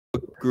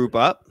group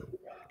up?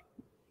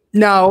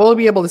 No, we'll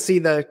be able to see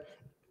the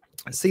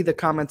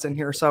comments in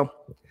here. So,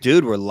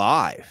 dude, we're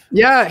live.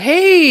 Yeah.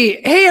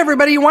 Hey,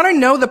 everybody. You want to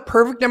know the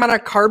perfect amount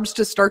of carbs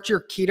to start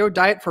your keto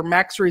diet for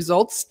max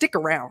results? Stick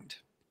around.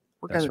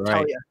 We're going to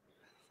tell you.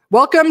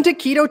 Welcome to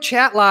Keto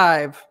Chat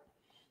Live.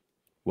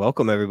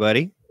 Welcome,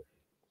 everybody.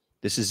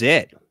 This is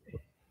it.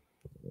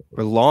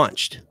 We're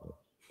launched.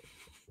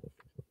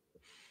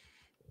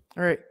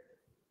 All right.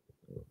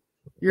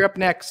 You're up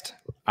next.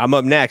 I'm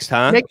up next,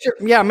 huh?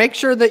 Make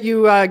sure that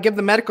you give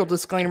the medical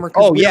disclaimer.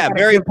 Oh, yeah.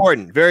 Very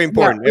important. Very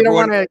important. Yeah,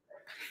 everyone,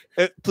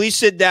 please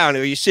sit down.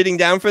 Are you sitting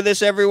down for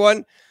this,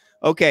 everyone?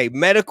 Okay.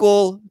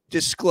 Medical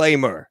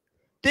disclaimer.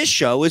 This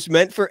show is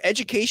meant for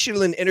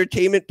educational and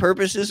entertainment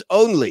purposes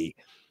only.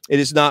 It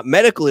is not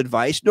medical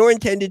advice, nor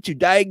intended to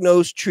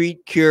diagnose,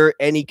 treat, cure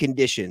any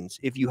conditions.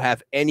 If you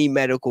have any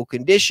medical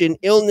condition,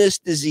 illness,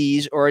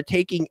 disease, or are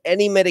taking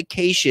any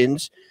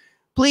medications,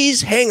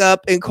 please hang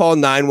up and call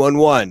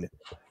 911.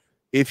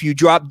 If you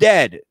drop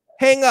dead,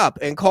 hang up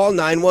and call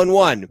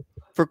 911.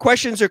 For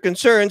questions or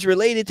concerns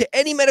related to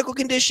any medical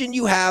condition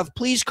you have,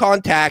 please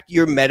contact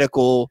your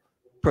medical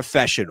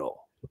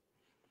professional.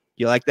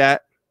 You like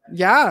that?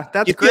 Yeah,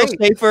 that's great.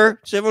 Feel safer?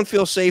 Does everyone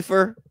feel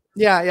safer?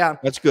 Yeah.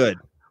 That's good.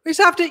 We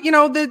just have to,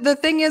 the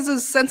thing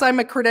is since I'm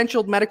a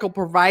credentialed medical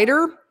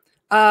provider,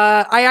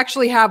 I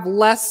actually have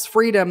less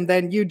freedom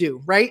than you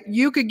do, right?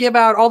 You could give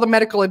out all the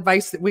medical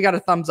advice that we got a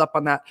thumbs up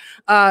on that.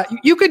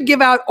 You could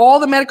give out all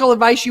the medical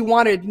advice you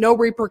wanted, no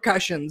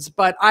repercussions,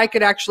 but I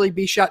could actually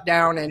be shut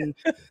down and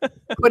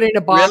put in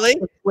a box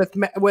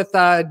with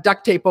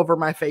duct tape over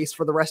my face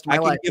for the rest of my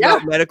life. I can give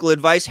out medical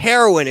advice.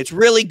 Heroin, it's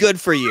really good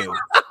for you.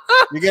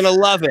 You're going to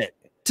love it.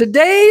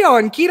 Today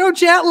on Keto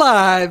Chat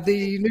Live,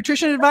 the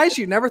nutrition advice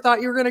you never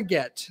thought you were going to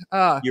get.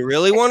 You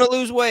really want to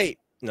lose weight?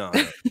 No.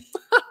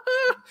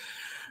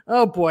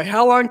 Oh boy,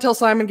 how long till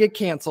Simon get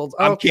canceled?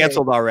 I'm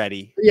canceled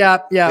already. Yeah.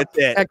 That's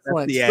it.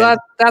 Excellent.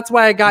 That's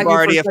why I got you.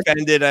 Already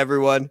offended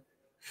everyone.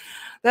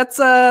 That's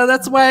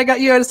why I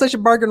got you at such a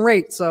bargain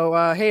rate.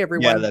 So hey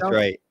everyone. Yeah, that's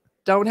right.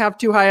 Don't have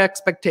too high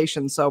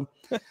expectations. So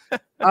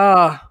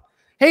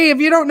hey, if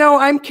you don't know,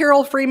 I'm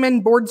Carole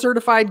Freeman, board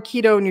certified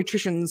keto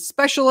nutrition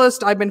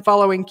specialist. I've been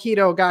following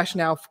keto,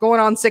 now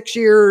going on 6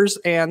 years,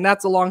 and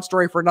that's a long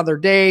story for another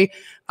day.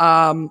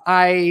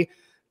 I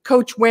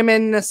coach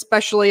women,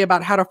 especially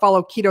about how to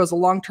follow keto as a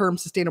long-term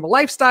sustainable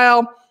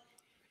lifestyle.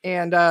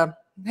 And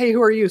hey,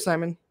 who are you,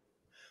 Simon?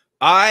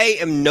 I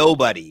am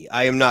nobody.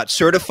 I am not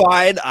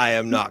certified. I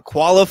am not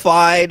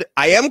qualified.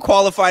 I am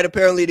qualified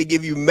apparently to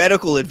give you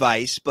medical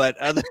advice, but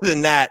other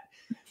than that,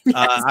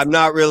 I'm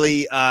not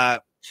really, I'm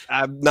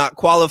not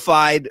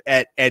qualified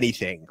at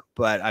anything,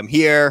 but I'm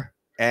here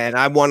and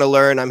I want to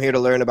learn. I'm here to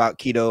learn about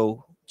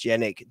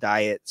ketogenic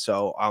diet.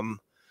 So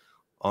I'm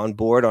on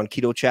board on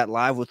Keto Chat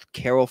Live with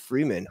Carole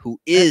Freeman, who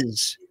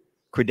is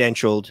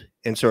credentialed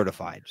and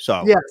certified.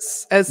 So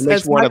yes, as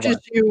much as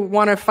you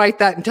want to fight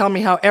that and tell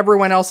me how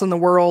everyone else in the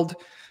world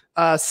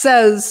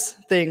says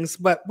things,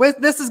 but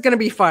this is going to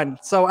be fun.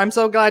 So I'm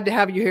so glad to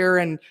have you here,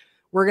 and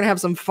we're going to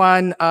have some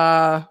fun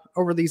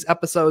over these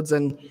episodes.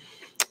 And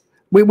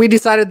we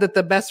decided that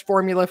the best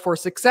formula for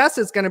success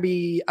is going to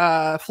be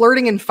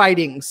flirting and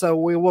fighting. So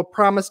we will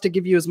promise to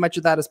give you as much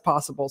of that as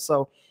possible.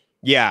 So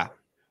yeah,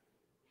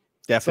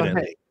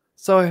 definitely.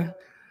 So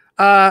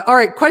all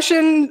right.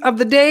 Question of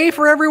the day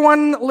for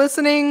everyone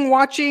listening,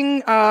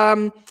 watching.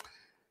 How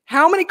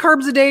many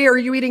carbs a day are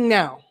you eating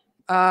now?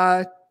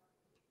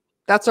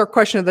 That's our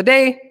question of the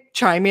day.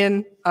 Chime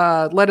in,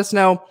 let us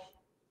know.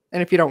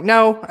 And if you don't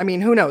know, I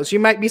mean, who knows? You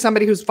might be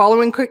somebody who's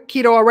following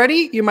keto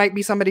already. You might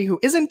be somebody who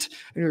isn't,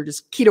 and you're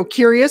just keto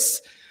curious.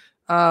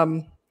 I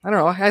don't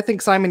know. I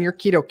think, Simon, you're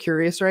keto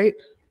curious, right?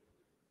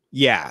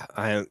 Yeah.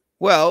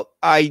 Well,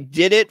 I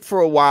did it for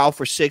a while,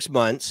 for 6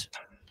 months.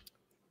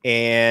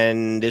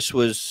 And this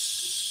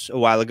was a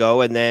while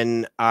ago. And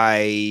then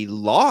I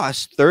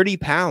lost 30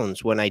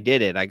 pounds when I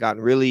did it.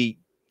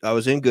 I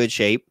was in good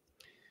shape.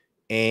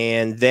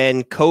 And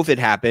then COVID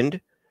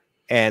happened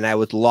and I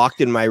was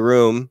locked in my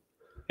room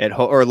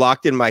or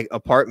locked in my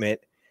apartment,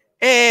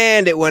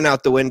 and it went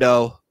out the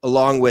window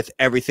along with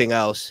everything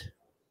else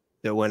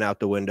that went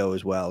out the window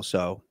as well.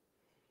 So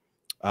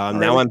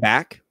now I'm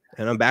back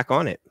and I'm back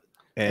on it.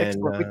 And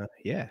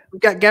yeah, we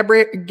got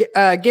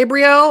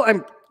Gabrielle.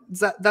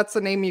 That's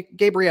the name.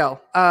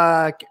 Gabrielle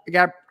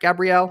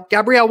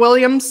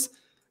Williams,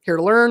 here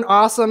to learn.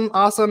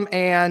 Awesome.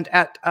 And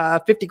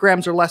at 50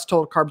 grams or less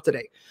total carbs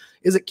today.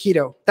 Is it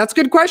keto? That's a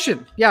good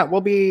question. Yeah,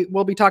 we'll be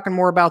talking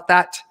more about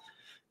that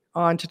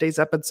on today's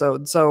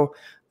episode. So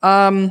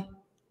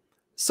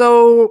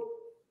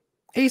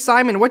hey,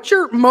 Simon, what's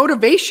your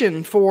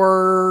motivation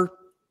for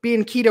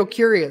being keto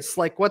curious?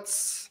 Like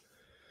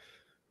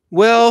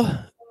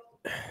Well,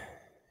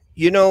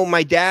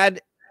 my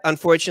dad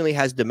unfortunately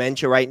has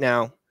dementia right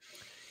now,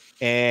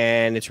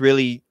 and it's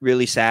really,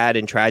 really sad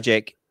and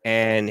tragic.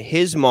 And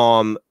his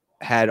mom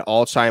had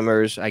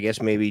Alzheimer's, I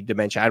guess maybe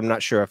dementia. I'm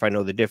not sure if I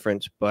know the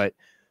difference, but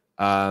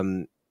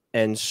and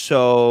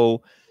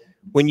so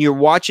when you're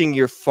watching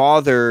your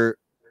father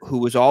who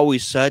was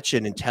always such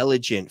an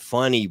intelligent,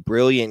 funny,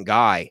 brilliant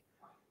guy,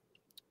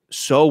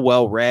 so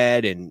well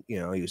read, and he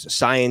was a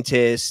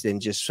scientist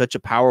and just such a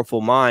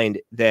powerful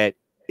mind that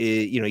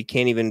he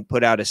can't even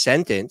put out a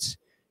sentence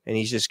and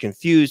he's just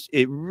confused.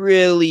 It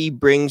really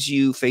brings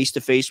you face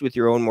to face with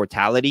your own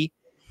mortality,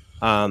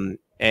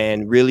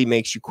 and really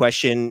makes you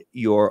question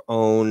your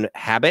own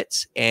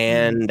habits.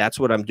 And that's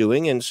what I'm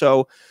doing. And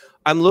so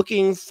I'm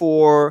looking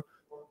for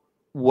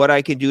what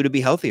I can do to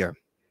be healthier.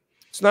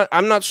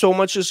 I'm not so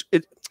much as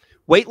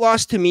weight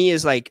loss to me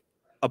is like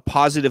a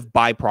positive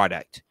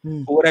byproduct.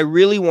 But what I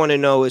really want to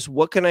know is,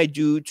 what can I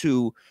do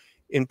to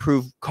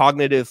improve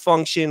cognitive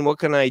function? What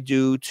can I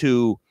do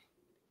to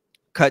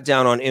cut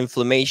down on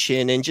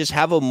inflammation and just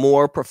have a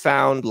more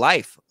profound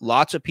life?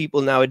 Lots of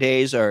people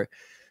nowadays are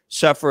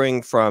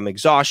suffering from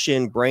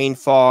exhaustion, brain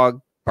fog,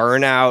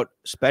 burnout,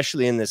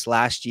 especially in this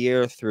last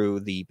year through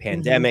the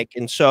pandemic.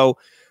 And so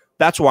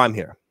that's why I'm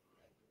here.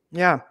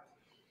 Yeah.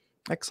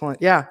 Excellent.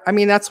 Yeah. I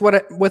mean, that's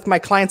with my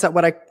clients,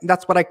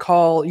 that's what I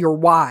call your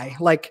why.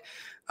 Like,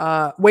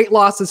 weight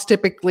loss is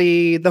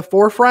typically the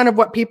forefront of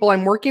what people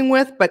I'm working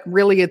with, but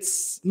really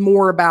it's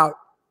more about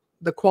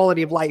the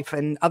quality of life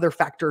and other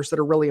factors that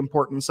are really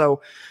important.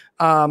 So,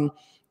 the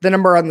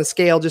number on the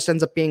scale just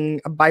ends up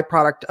being a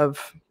byproduct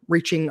of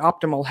reaching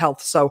optimal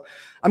health. So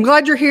I'm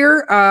glad you're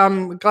here.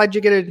 Glad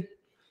you get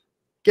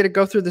to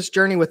go through this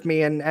journey with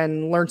me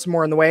and learn some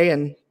more on the way,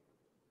 and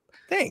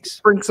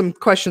thanks. Bring some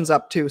questions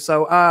up too.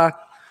 So,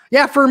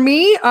 yeah, for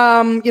me,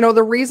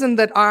 the reason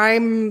that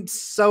I'm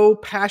so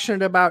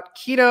passionate about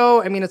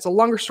keto, I mean, it's a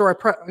longer story.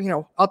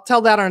 I'll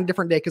tell that on a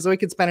different day, because we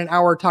could spend an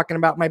hour talking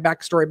about my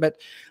backstory. But,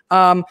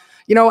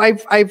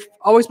 I've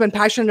always been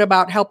passionate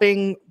about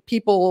helping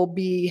people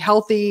be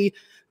healthy,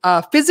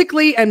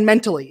 physically and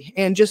mentally,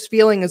 and just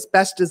feeling as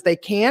best as they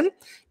can.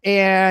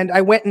 And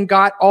I went and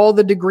got all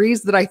the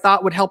degrees that I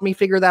thought would help me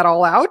figure that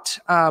all out.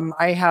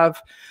 I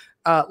have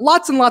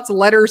lots and lots of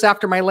letters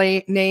after my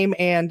name,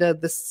 and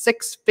the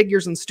 6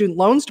 figures in student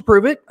loans to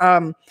prove it.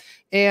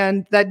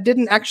 And that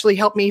didn't actually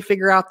help me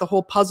figure out the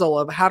whole puzzle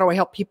of how do I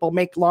help people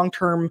make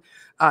long-term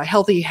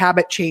healthy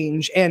habit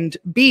change and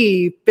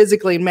be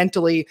physically and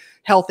mentally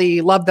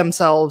healthy, love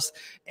themselves,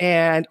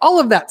 and all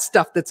of that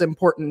stuff that's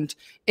important.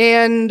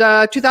 And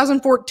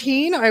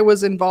 2014, I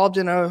was involved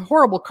in a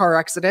horrible car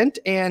accident,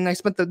 and I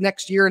spent the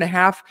next year and a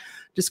half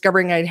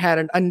discovering I had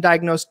an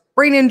undiagnosed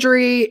brain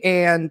injury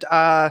and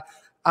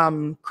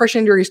crush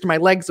injuries to my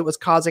legs that was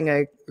causing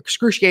a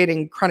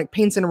excruciating chronic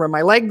pain syndrome in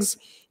my legs.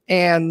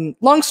 And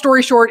long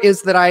story short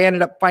is that I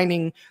ended up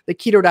finding the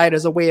keto diet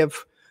as a way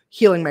of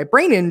healing my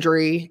brain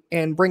injury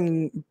and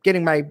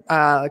getting my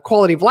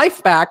quality of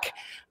life back.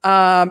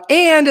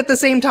 And at the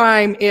same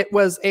time, it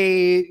was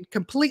a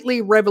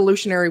completely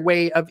revolutionary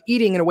way of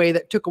eating in a way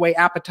that took away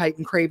appetite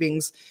and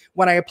cravings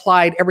when I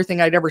applied everything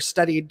I'd ever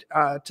studied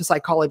to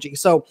psychology.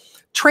 So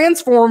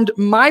transformed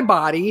my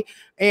body,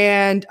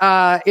 and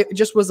it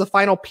just was the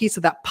final piece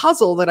of that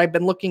puzzle that I've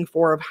been looking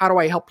for of how do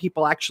I help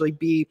people actually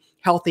be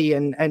healthy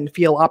and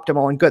feel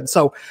optimal and good.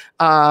 So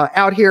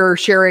out here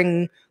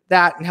sharing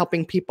that and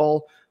helping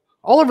people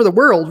all over the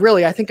world,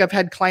 really. I think I've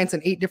had clients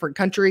in 8 different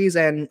countries,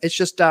 and it's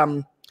just,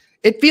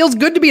 it feels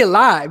good to be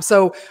alive.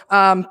 So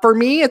for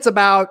me, it's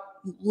about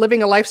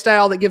living a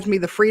lifestyle that gives me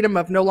the freedom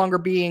of no longer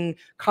being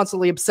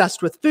constantly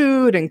obsessed with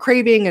food and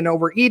craving and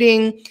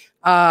overeating,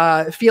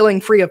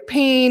 feeling free of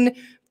pain,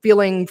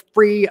 feeling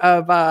free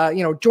of,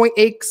 joint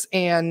aches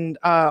and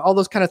all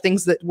those kind of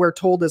things that we're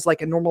told is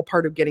like a normal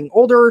part of getting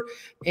older,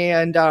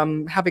 and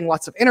having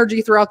lots of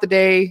energy throughout the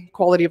day,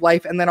 quality of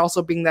life, and then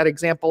also being that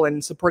example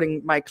and supporting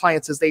my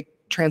clients as they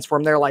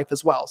transform their life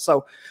as well.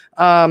 So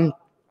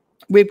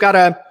we've got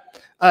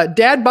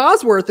Dad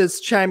Bosworth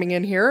is chiming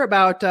in here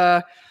about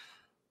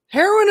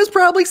heroin is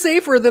probably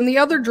safer than the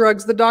other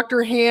drugs the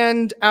doctor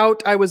hand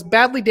out. I was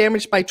badly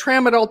damaged by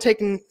tramadol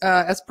taken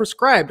as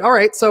prescribed. All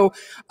right. So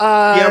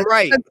yeah,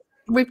 right.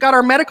 We've got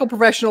our medical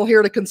professional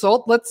here to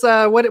consult. Let's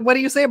what do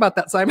you say about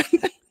that, Simon?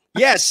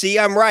 Yeah, see,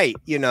 I'm right.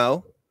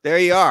 There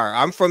you are.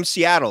 I'm from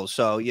Seattle.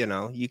 So,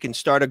 you can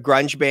start a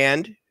grunge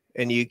band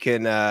and you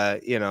can,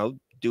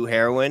 do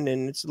heroin,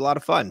 and it's a lot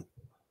of fun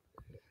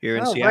here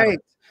in Seattle. Right.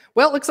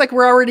 Well, it looks like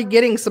we're already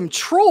getting some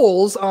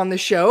trolls on the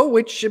show,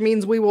 which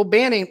means we're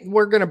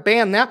going to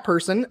ban that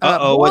person.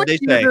 What'd they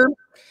say?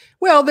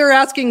 Well, they're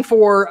asking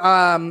for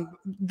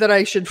that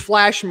I should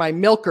flash my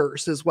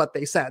milkers, is what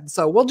they said.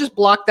 So we'll just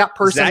block that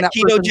person. Is that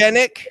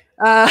ketogenic?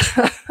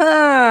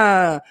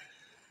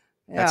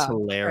 That's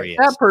hilarious.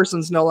 That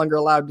person's no longer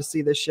allowed to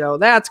see this show.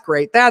 That's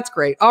great. That's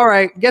great. All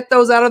right. Get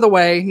those out of the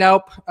way.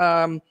 Nope.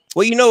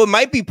 Well, it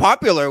might be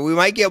popular. We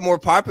might get more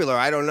popular.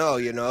 I don't know,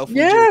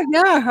 Yeah.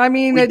 I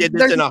mean, we did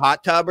this in a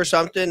hot tub or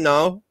something.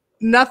 No,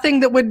 nothing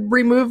that would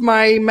remove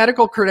my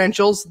medical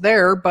credentials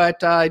there,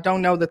 but I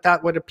don't know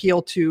that would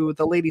appeal to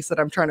the ladies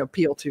that I'm trying to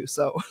appeal to.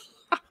 So,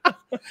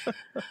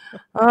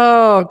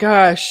 oh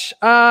gosh.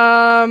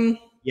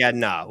 Yeah,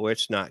 no, we're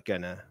not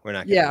gonna.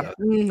 Yeah,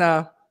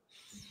 no.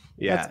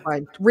 Yeah. That's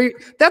fine.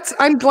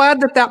 I'm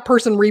glad that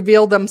person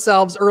revealed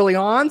themselves early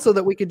on so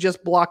that we could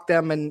just block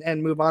them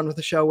and move on with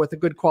the show with the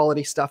good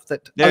quality stuff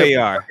that there you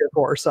are here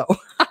for. So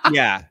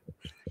yeah.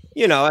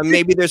 And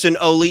maybe there's an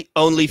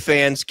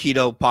OnlyFans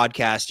keto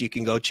podcast you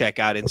can go check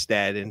out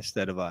instead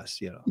of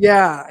us,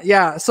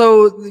 Yeah.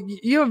 So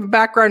you have a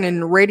background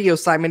in radio,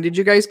 Simon. Did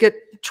you guys get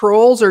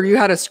trolls, or you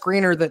had a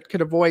screener that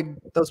could avoid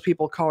those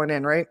people calling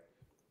in, right?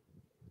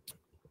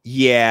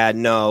 Yeah,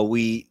 no,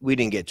 we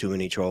didn't get too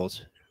many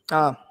trolls.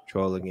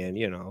 Trolling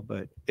in,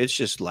 but it's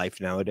just life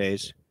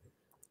nowadays.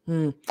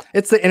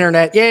 It's the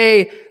internet.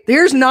 Yay.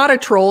 There's not a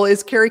troll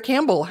is Carrie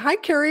Campbell. Hi,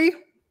 Carrie.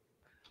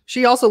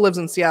 She also lives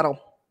in Seattle.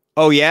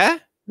 Oh, yeah?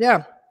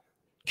 Yeah.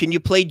 Can you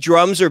play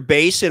drums or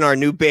bass in our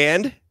new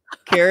band,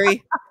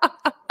 Carrie?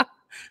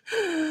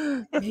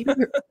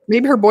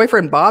 maybe her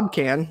boyfriend Bob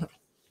can.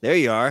 There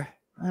you are.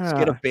 Let's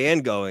get a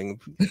band going.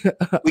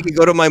 We could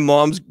go to my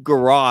mom's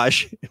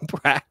garage and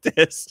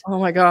practice. Oh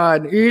my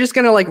God. You're just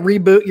going to like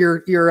reboot your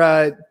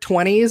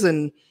 20s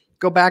and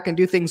go back and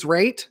do things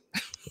right?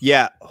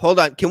 Yeah. Hold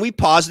on. Can we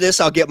pause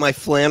this? I'll get my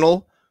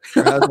flannel.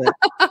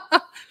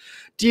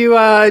 Do you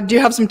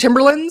have some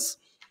Timberlands?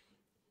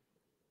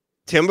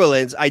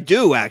 Timberlands? I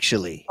do,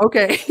 actually.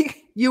 Okay.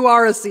 You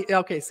are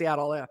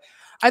Seattle. Yeah.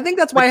 I think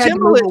that's why I had to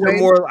move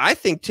away. I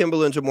think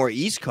Timberlands are more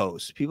East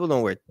Coast. People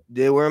don't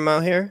they wear them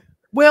out here?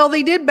 Well,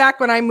 they did back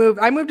when I moved.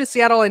 I moved to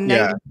Seattle in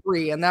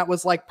 93, and that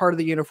was like part of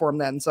the uniform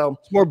then. So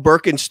it's more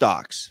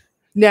Birkenstocks.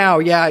 Now,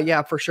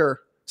 yeah, for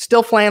sure.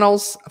 Still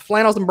flannels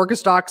and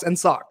Birkenstocks and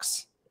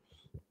socks.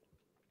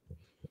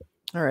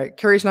 All right.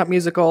 Carrie's not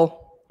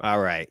musical. All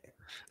right.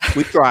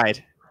 We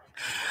tried.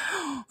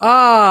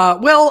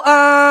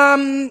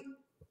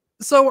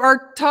 So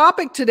our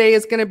topic today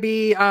is going to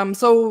be,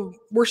 so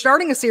we're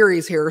starting a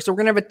series here. So we're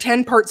going to have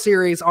a 10-part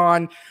series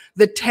on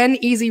the 10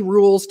 easy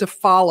rules to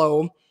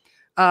follow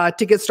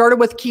to get started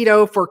with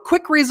keto for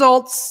quick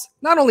results.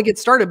 Not only get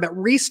started, but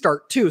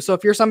restart too. So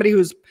if you're somebody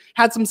who's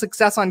had some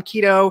success on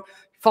keto,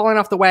 falling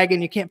off the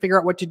wagon, you can't figure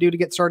out what to do to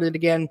get started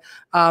again,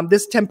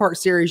 this 10-part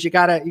series, you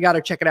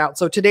gotta check it out.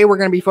 So today we're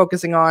going to be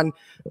focusing on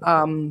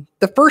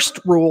the first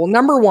rule.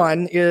 Number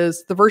one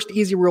is the first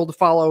easy rule to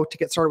follow to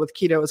get started with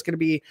keto is going to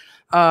be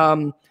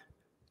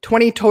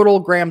 20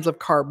 total grams of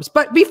carbs.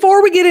 But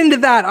before we get into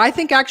that, I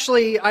think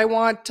actually I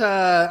want to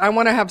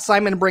have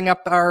Simon bring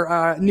up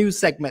our news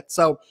segment.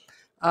 So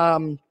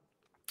I'm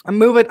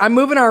moving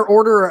our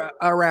order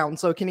around.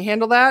 So can you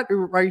handle that?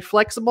 Are you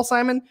flexible,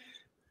 Simon?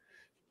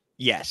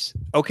 Yes.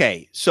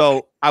 Okay.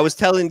 So I was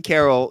telling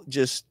Carole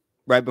just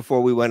right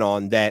before we went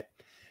on that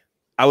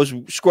I was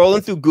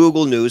scrolling through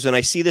Google News and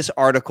I see this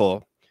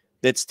article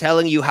that's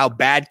telling you how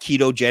bad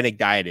ketogenic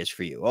diet is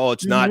for you. Oh,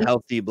 it's not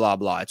healthy, blah,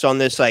 blah. It's on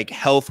this like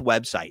health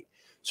website.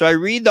 So I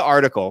read the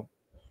article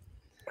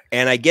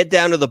and I get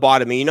down to the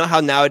bottom. And you know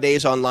how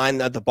nowadays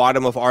online at the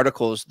bottom of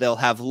articles, they'll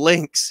have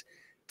links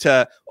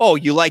to, oh,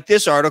 you like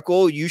this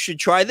article, you should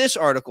try this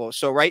article.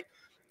 So right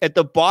at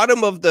the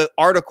bottom of the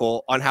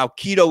article on how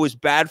keto is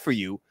bad for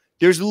you,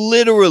 there's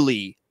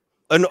literally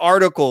an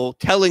article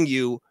telling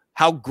you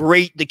how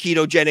great the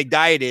ketogenic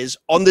diet is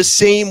on the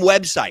same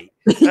website.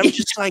 And I'm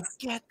just like,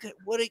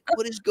 what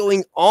is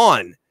going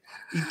on?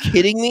 Are you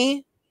kidding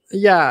me?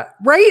 Yeah,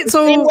 right.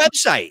 So same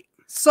website.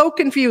 So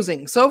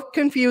confusing. Just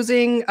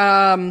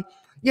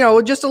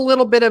a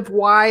little bit of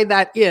why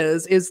that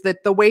is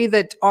that the way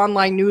that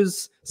online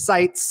news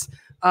sites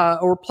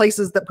or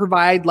places that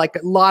provide like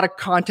a lot of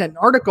content and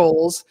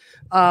articles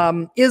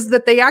is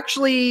that they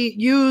actually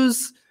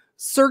use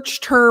search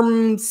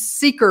term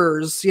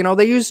seekers.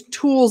 They use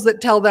tools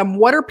that tell them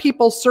what are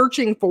people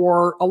searching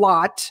for a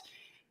lot.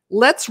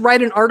 Let's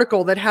write an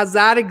article that has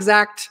that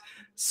exact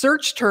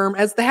search term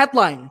as the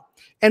headline.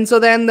 And so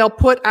then they'll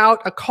put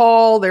out a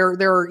call. There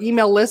are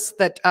email lists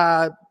that,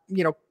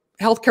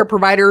 healthcare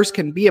providers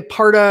can be a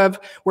part of,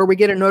 where we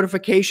get a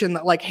notification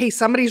that like, hey,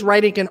 somebody's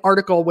writing an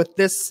article with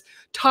this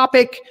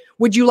topic.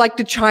 Would you like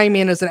to chime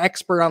in as an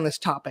expert on this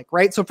topic?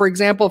 Right. So for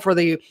example, for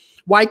the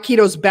Why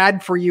Keto's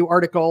Bad for You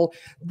article,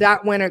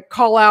 that when a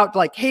call out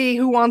like, hey,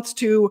 who wants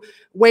to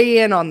weigh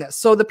in on this?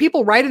 So the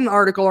people writing the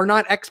article are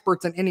not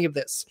experts in any of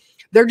this.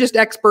 They're just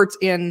experts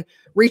in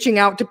reaching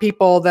out to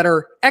people that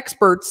are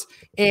experts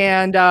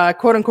and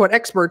quote unquote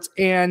experts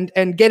and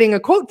getting a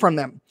quote from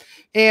them.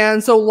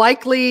 And so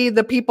likely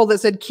the people that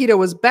said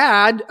keto is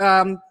bad,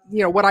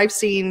 what I've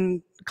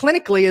seen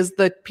clinically is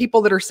the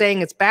people that are saying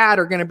it's bad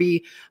are going to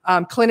be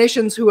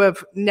clinicians who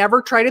have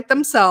never tried it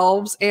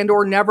themselves and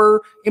or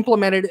never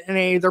implemented it in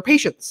any of their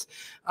patients.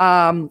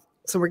 So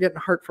we're getting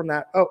a heart from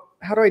that. Oh,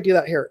 how do I do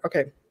that here?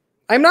 Okay.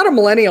 I'm not a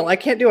millennial. I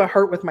can't do a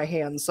heart with my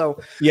hands.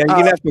 So yeah, you're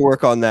gonna have to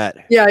work on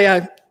that.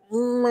 Yeah.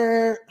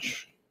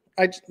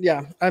 I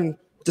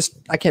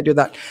can't do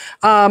that.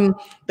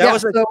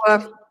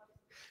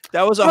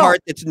 That was a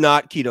heart that's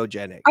not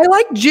ketogenic. I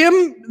like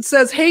Jim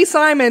says, hey,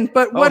 Simon,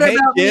 but what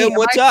about Jim, me?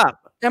 What's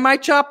up? Am I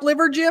chopped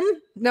liver, Jim?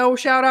 No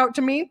shout out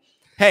to me.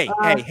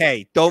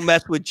 Hey, don't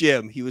mess with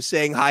Jim. He was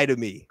saying hi to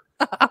me.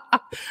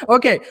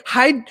 Okay.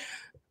 Hi.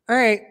 All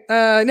right.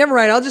 Never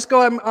mind. I'll just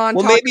go on.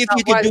 Well, maybe if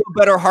you could do a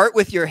better heart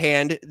with your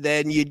hand,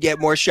 then you'd get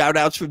more shout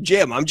outs from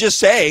Jim. I'm just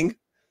saying.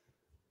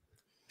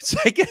 It's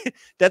like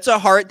that's a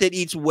heart that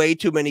eats way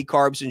too many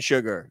carbs and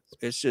sugar.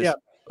 It's just,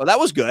 well, that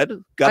was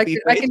good. I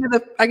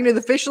can do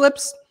the fish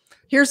lips.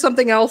 Here's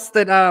something else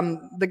that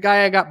the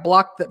guy I got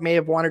blocked that may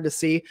have wanted to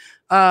see.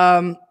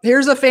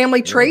 Here's a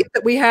family trait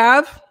that we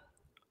have.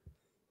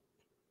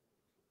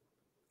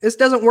 This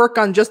doesn't work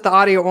on just the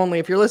audio only.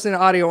 If you're listening to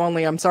audio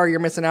only, I'm sorry you're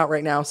missing out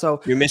right now. So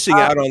you're missing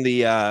out on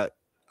the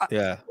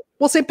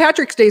Well, St.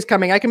 Patrick's Day is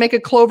coming. I can make a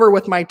clover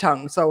with my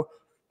tongue. So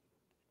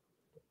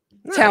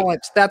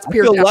talent. That's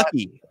pure talent.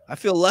 Lucky. I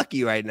feel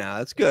lucky right now.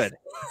 That's good.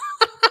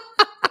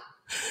 I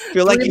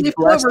feel like you've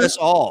blessed us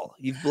all.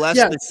 You've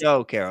blessed the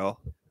show, Carole.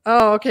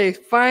 Oh, okay.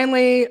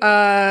 Finally.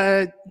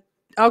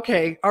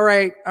 Okay. All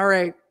right.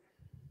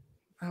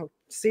 Oh,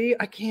 see,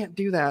 I can't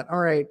do that. All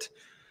right.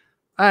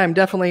 I'm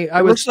definitely.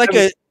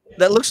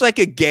 That looks like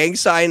a gang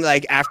sign,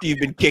 like after you've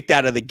been kicked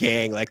out of the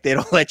gang, like they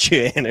don't let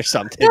you in or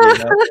something. You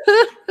know?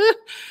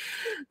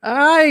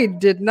 I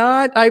did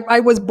not. I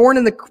was born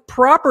in the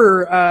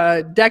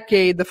proper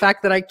decade. The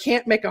fact that I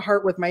can't make a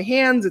heart with my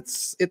hands,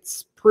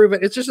 it's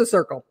proven. It's just a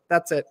circle.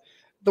 That's it.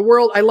 The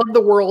world. I love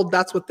the world.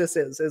 That's what this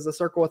is a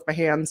circle with my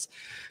hands.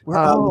 We're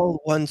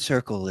all one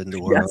circle in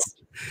the world. Yes.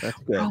 That's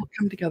good. We're all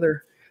come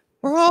together.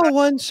 We're all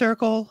one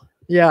circle.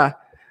 Yeah.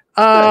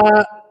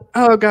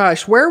 Oh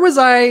gosh, where was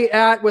I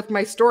at with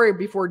my story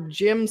before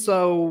Jim?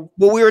 So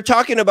well, we were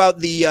talking about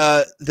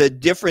the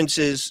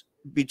differences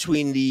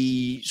between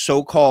the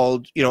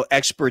so-called, you know,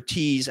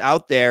 expertise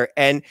out there,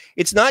 and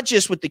it's not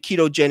just with the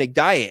ketogenic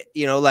diet.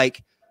 You know,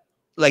 like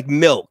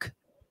milk.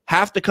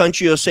 Half the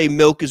country will say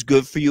milk is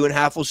good for you, and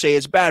half will say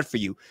it's bad for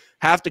you.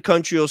 Half the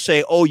country will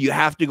say, oh, you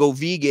have to go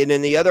vegan,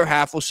 and the other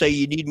half will say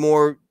you need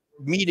more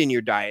meat in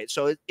your diet.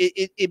 So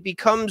it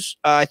becomes,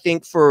 I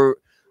think, for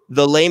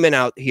the layman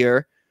out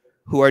here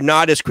who are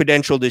not as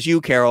credentialed as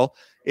you, Carole,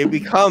 it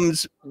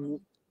becomes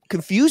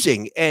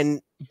confusing and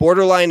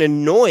borderline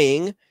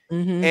annoying.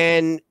 Mm-hmm.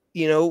 And,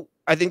 you know,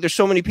 I think there's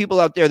so many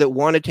people out there that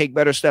want to take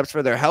better steps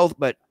for their health,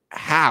 but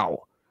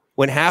how?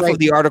 When half of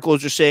the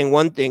articles are saying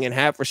one thing and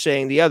half are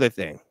saying the other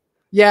thing.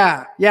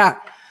 Yeah. Yeah.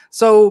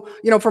 So,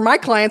 you know, for my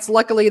clients,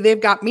 luckily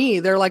they've got me.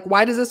 They're like,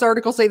 why does this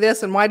article say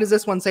this? And why does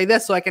this one say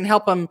this? So I can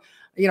help them,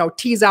 you know,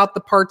 tease out the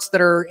parts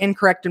that are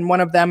incorrect in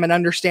one of them and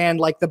understand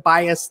like the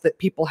bias that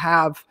people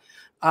have,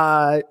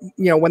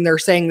 you know, when they're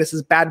saying this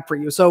is bad for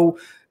you. So,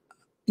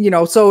 you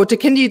know, so to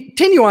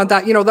continue on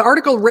that, you know, the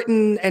article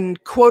written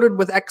and quoted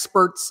with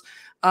experts,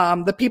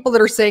 the people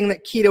that are saying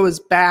that keto is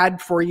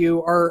bad for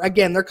you are,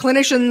 again, they're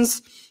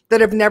clinicians that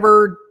have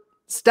never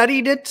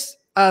studied it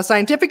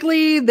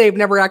scientifically. They've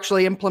never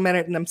actually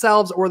implemented it in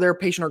themselves or their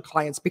patient or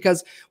clients,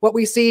 because what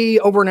we see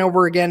over and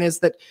over again is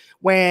that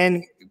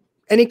when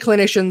any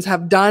clinicians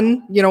have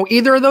done, you know,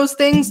 either of those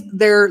things,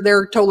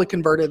 they're totally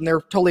converted and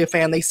they're totally a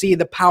fan. They see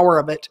the power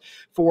of it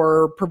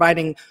for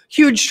providing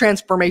huge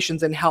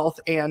transformations in health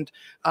and,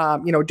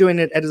 you know, doing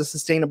it as a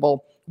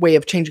sustainable way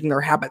of changing their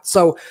habits.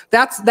 So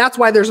that's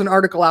why there's an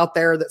article out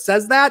there that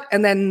says that.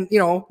 And then, you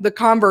know, the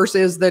converse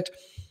is that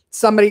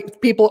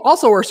people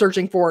also are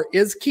searching for,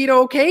 is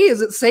keto okay?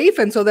 Is it safe?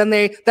 And so then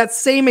that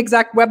same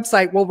exact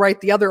website will write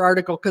the other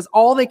article, because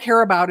all they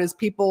care about is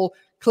people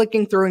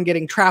clicking through and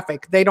getting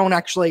traffic. They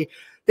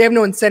have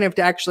no incentive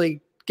to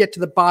actually get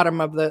to the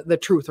bottom of the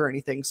truth or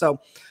anything. So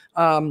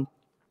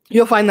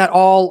you'll find that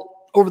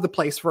all over the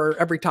place for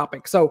every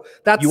topic. So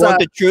that's, you want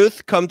the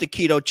truth? Come to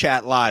Keto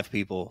Chat Live,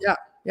 people. Yeah.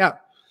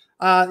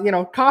 Yeah. You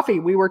know, coffee,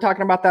 we were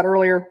talking about that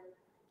earlier.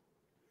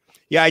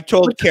 Yeah. I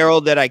told Carole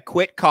that I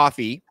quit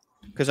coffee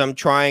because I'm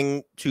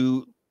trying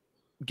to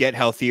get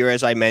healthier,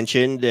 as I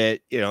mentioned,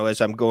 that, you know, as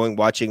I'm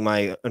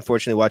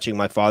unfortunately watching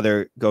my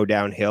father go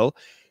downhill.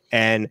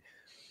 And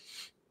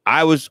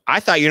I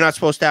thought you're not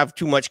supposed to have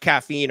too much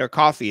caffeine or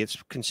coffee.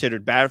 It's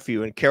considered bad for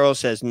you. And Carole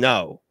says,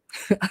 no.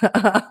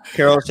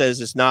 Carole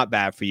says it's not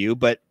bad for you,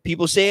 but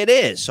people say it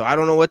is. So I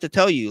don't know what to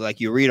tell you.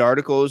 Like, you read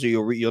articles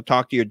or you'll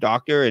talk to your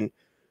doctor and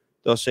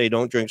they'll say,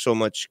 don't drink so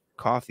much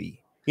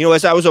coffee. You know,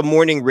 as I was a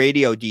morning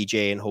radio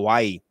DJ in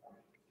Hawaii,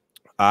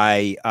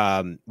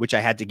 which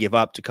I had to give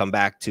up to come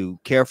back to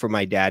care for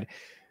my dad,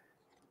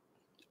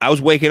 I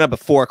was waking up at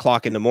 4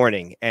 o'clock in the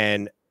morning,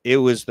 and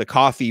the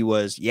coffee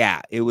was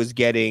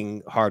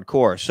getting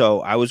hardcore.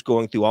 So I was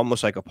going through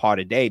almost like a pot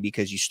a day,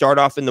 because you start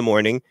off in the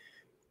morning.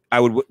 I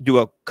would do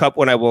a cup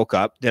when I woke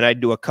up. Then I'd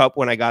do a cup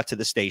when I got to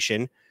the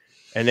station.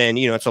 And then,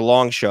 you know, it's a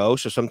long show.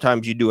 So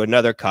sometimes you do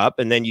another cup,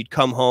 and then you'd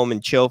come home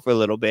and chill for a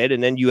little bit.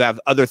 And then you have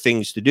other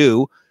things to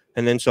do.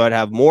 And then, so I'd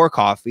have more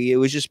coffee. It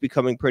was just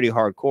becoming pretty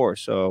hardcore.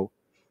 So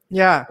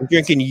yeah, I'm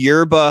drinking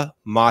yerba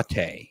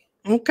mate.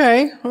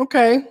 Okay.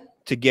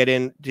 To get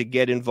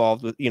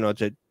involved with, you know,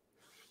 to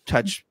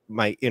touch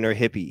my inner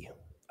hippie.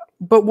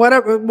 But what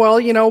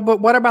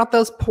about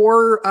those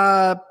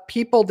poor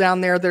people down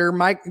there that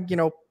are, you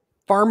know,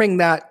 farming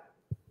that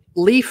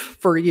leaf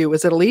for you?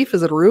 Is it a leaf?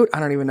 Is it a root? I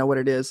don't even know what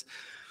it is.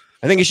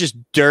 I think it's just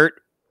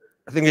dirt.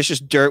 I think it's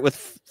just dirt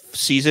with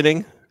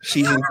seasoned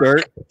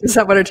dirt. Is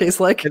that what it tastes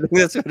like? I think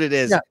that's what it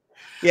is. Yeah.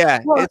 Yeah,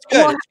 Well, it's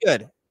good. It's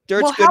good.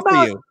 Dirt's good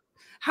for you.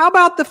 How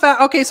about the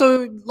fact? Okay,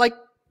 so like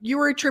you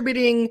were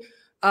attributing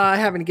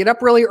having to get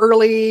up really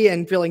early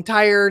and feeling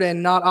tired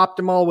and not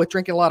optimal with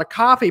drinking a lot of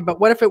coffee. But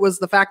what if it was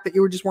the fact that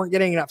you just weren't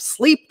getting enough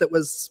sleep that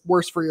was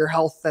worse for your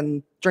health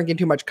than drinking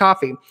too much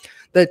coffee?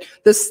 That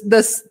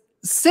this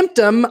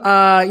symptom,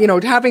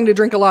 having to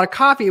drink a lot of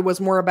coffee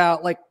was more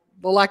about like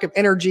the lack of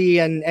energy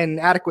and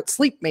adequate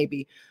sleep.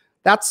 Maybe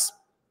that's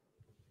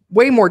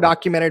way more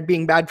documented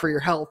being bad for your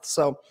health.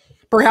 So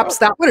perhaps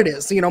that's what it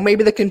is.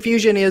 Maybe the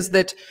confusion is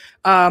that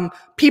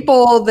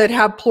people that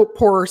have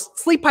poor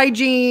sleep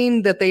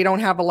hygiene, that they don't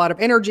have a lot of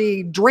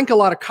energy, drink a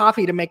lot of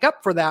coffee to make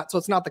up for that. So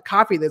it's not the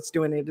coffee that's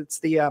doing it. It's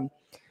the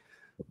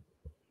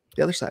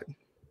other side.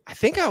 I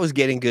think I was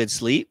getting good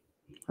sleep.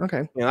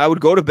 Okay. I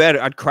would go to bed.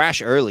 I'd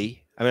crash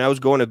early. I mean, I was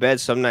going to bed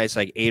some nights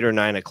like 8 or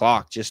 9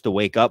 o'clock just to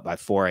wake up by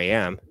 4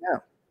 a.m. Yeah.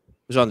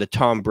 It was on the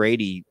Tom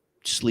Brady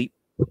sleep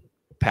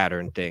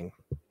pattern thing.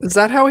 Is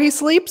that how he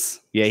sleeps?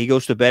 Yeah, he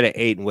goes to bed at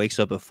 8 and wakes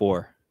up at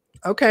 4.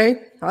 Okay.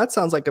 Well, that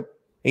sounds like a...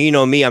 And you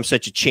know me, I'm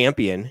such a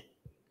champion.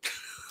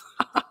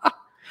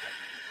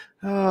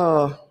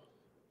 Oh.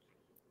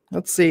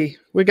 Let's see.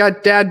 We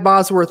got Dad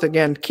Bosworth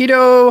again.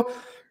 Keto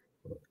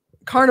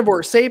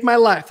carnivore saved my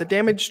life. The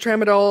damage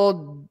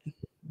tramadol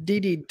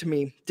did to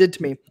me. Two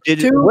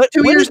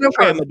years no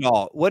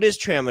tramadol. What is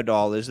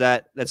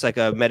tramadol? That's like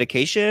a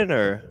medication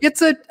or?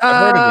 It's a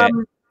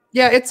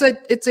yeah, it's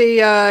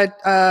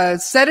a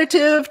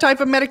sedative type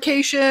of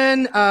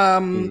medication.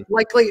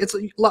 Likely it's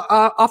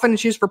often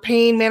it's used for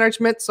pain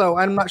management. So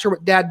I'm not sure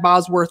what Dad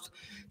Bosworth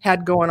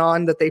had going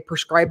on that they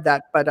prescribed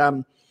that, but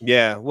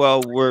yeah.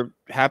 Well, we're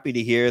happy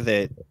to hear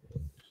that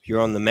you're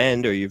on the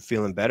mend or you're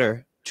feeling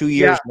better. 2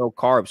 years no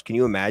carbs. Can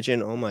you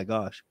imagine? Oh my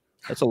gosh,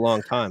 that's a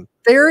long time.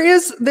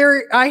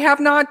 I have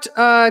not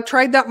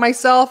tried that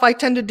myself. I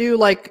tend to do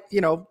like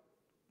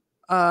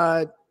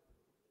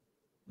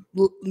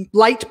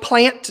light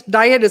plant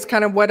diet is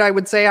kind of what I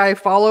would say I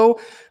follow.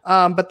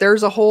 But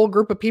there's a whole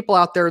group of people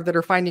out there that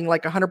are finding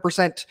like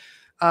 100%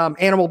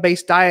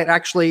 animal-based diet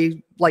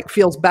actually like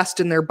feels best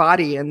in their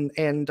body. And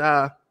he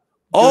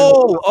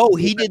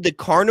did the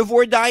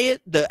carnivore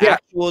diet, the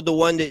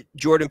one that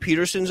Jordan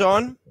Peterson's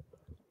on.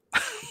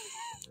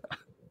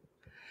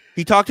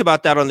 He talked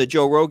about that on the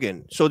Joe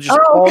Rogan. So just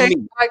okay.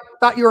 I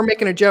thought you were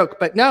making a joke,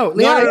 but no.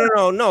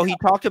 No. He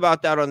talked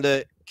about that on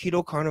the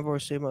Keto Carnivore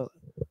Save My Life.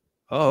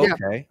 Oh,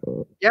 okay.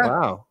 Yeah.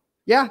 Wow.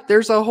 Yeah,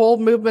 there's a whole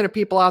movement of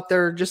people out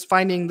there just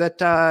finding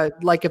that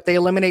like if they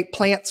eliminate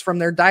plants from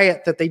their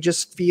diet, that they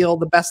just feel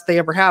the best they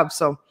ever have.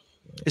 So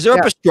is there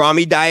a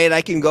pastrami diet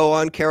I can go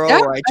on, Carole? Yeah,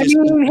 or I just eat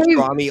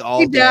pastrami all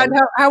day? Dad,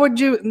 how would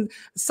you?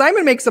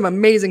 Simon makes some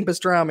amazing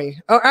pastrami.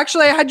 Oh,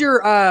 actually, I had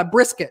your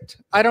brisket.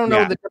 I don't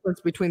know the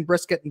difference between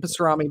brisket and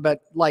pastrami,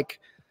 but like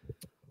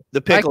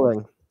the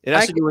pickling. It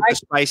has to do with the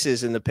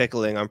spices and the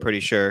pickling, I'm pretty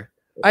sure.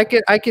 I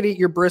could eat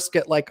your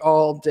brisket like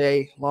all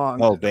day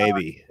long. Oh,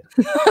 baby.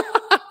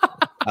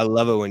 I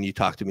love it when you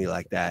talk to me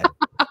like that.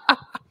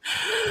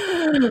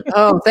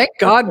 Oh, thank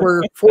God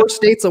we're 4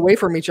 states away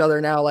from each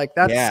other now. Like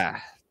that's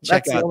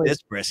Check out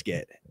this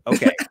brisket.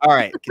 Okay. All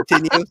right.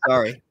 Continue.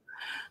 Sorry.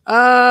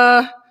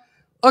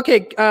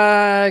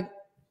 Okay.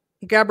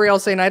 Gabrielle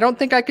saying, I don't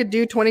think I could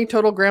do 20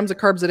 total grams of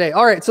carbs a day.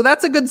 All right. So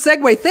that's a good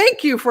segue.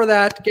 Thank you for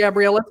that,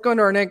 Gabrielle. Let's go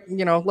into our next,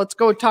 let's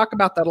go talk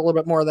about that a little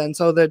bit more then.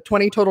 So the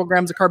 20 total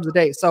grams of carbs a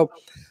day. So,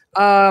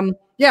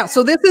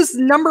 so this is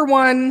number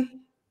 1.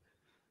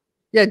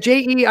 Yeah.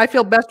 JE, I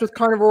feel best with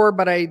carnivore,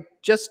 but I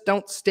just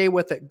don't stay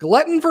with it.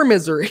 Glutton for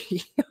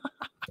misery.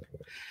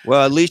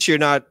 Well, at least you're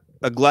not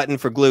a glutton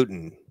for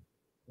gluten.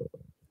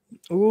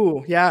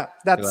 Ooh, yeah,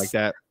 that's like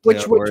that.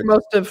 Which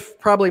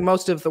probably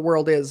most of the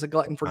world is a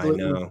glutton for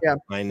gluten. I know. Yeah,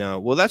 I know.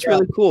 Well, that's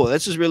really cool.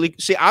 This is really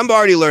I'm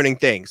already learning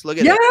things. Look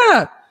at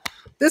that.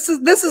 This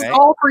is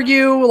all for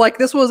you. Like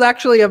this was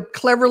actually a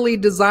cleverly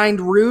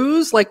designed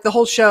ruse. Like the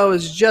whole show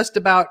is just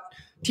about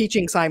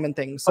teaching Simon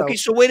things. So. Okay,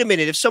 so wait a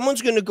minute. If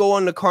someone's going to go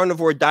on the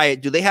carnivore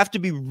diet, do they have to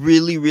be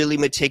really, really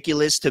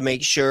meticulous to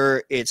make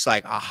sure it's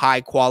like a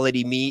high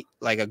quality meat,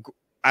 like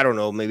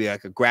maybe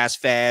like a grass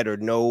fed or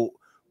no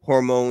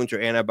hormones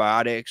or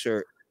antibiotics,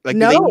 or like do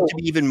they need to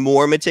be even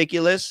more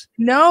meticulous?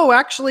 No,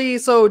 actually.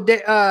 So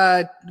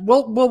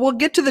we'll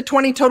get to the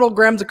 20 total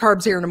grams of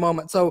carbs here in a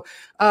moment. So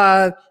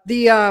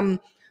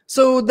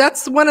so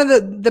that's one of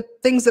the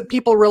things that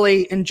people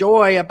really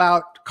enjoy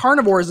about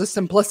carnivores is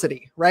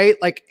simplicity, right?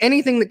 Like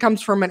anything that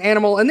comes from an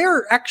animal, and there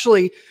are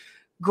actually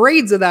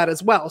grades of that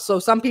as well. So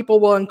some people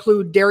will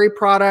include dairy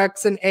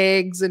products and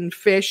eggs and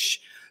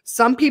fish.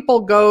 Some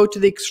people go to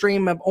the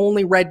extreme of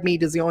only red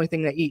meat is the only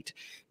thing they eat.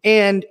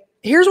 And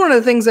here's one of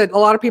the things that a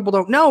lot of people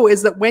don't know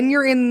is that when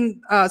you're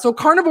in, so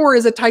carnivore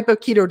is a type of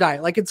keto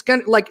diet. Like it's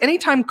gonna, like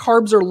anytime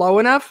carbs are low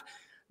enough,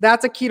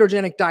 that's a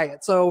ketogenic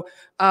diet. So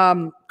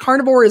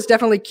carnivore is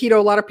definitely keto.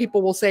 A lot of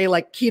people will say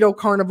like keto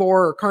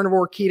carnivore or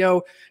carnivore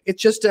keto.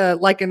 It's just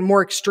like a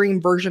more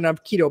extreme version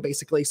of keto,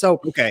 basically.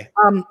 So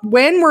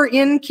when we're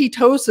in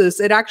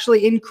ketosis, it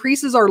actually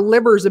increases our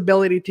liver's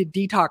ability to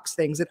detox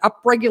things. It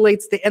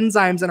upregulates the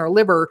enzymes in our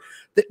liver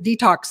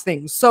detox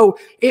things. So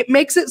it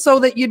makes it so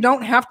that you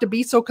don't have to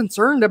be so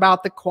concerned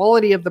about the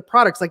quality of the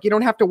products. Like you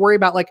don't have to worry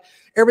about like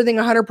everything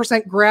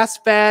 100% grass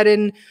fed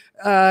and,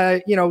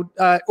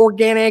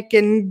 organic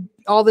and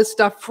all this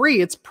stuff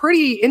free. It's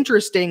pretty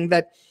interesting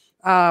that,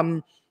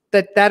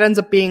 that ends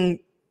up being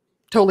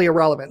totally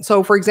irrelevant.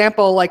 So for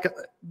example, like,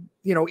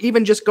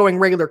 even just going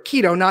regular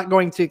keto, not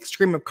going to the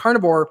extreme of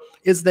carnivore,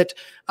 is that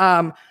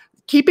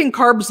keeping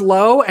carbs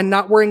low and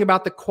not worrying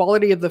about the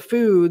quality of the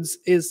foods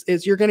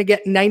is you're going to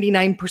get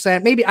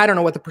 99%, maybe, I don't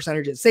know what the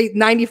percentage is, say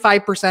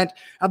 95%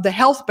 of the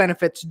health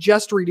benefits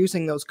just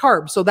reducing those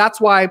carbs. So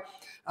that's why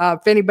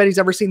if anybody's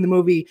ever seen the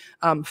movie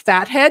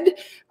Fathead,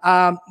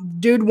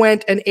 dude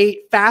went and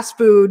ate fast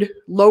food,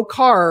 low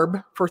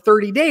carb for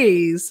 30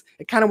 days.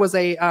 It kind of was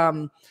a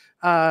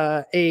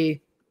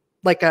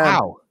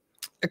Wow.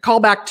 a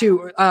callback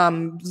to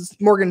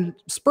Morgan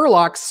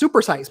Spurlock's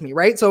Super Size Me,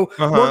 right? So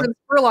Morgan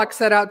Spurlock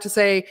set out to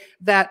say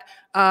that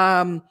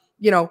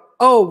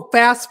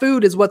fast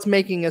food is what's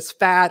making us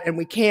fat, and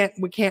we can't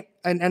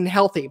and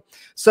healthy.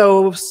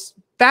 So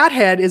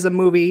Fathead is a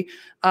movie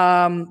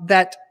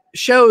that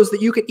shows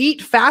that you could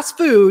eat fast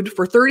food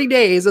for 30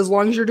 days as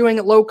long as you're doing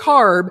it low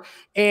carb.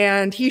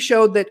 And he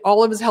showed that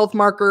all of his health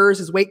markers,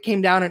 his weight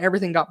came down and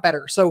everything got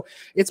better. So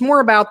it's more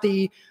about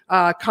the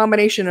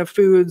combination of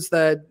foods,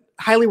 the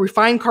highly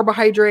refined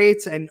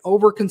carbohydrates and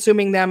over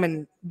consuming them,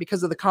 and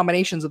because of the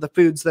combinations of the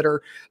foods that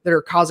are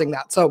causing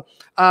that. So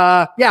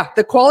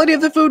the quality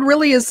of the food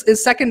really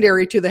is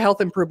secondary to the health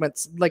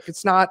improvements. Like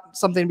it's not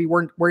something to be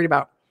worried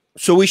about.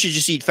 So we should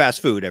just eat fast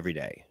food every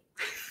day.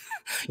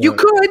 You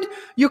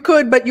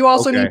could, but you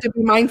also need to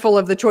be mindful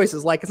of the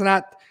choices. Like it's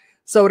not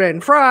soda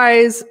and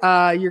fries.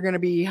 You're going to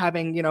be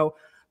having,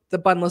 the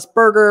bunless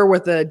burger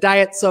with a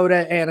diet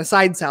soda and a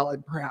side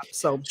salad, perhaps.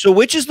 So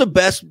which is the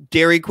best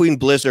Dairy Queen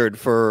Blizzard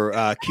for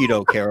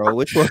keto, Carol?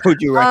 Which one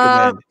would you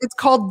recommend? It's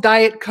called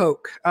Diet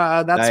Coke.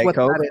 That's Diet what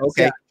Coke? That is.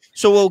 Okay. Yeah.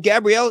 So,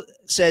 Gabrielle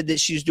said that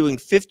she's doing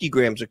 50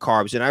 grams of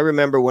carbs. And I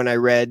remember when I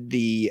read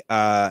the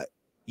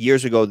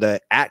years ago, the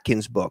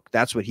Atkins book,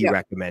 that's what he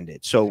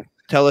recommended. So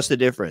tell us the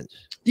difference.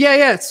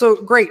 Yeah. So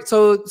great.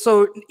 So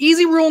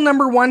easy rule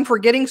number one for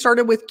getting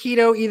started with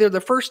keto, either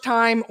the first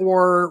time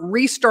or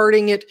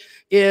restarting it,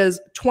 is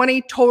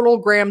 20 total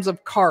grams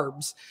of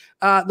carbs.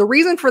 The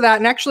reason for that,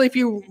 and actually if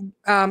you,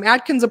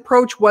 Atkins'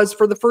 approach was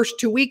for the first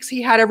 2 weeks,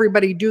 he had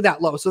everybody do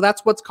that low. So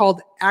that's what's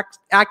called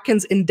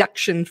Atkins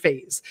induction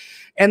phase.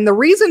 And the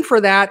reason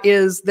for that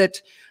is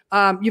that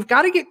you've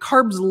got to get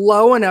carbs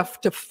low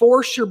enough to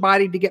force your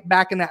body to get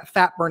back in that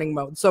fat burning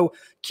mode. So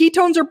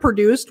ketones are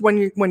produced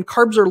when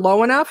carbs are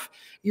low enough.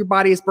 Your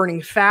body is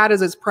burning fat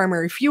as its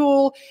primary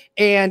fuel,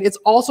 and it's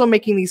also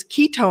making these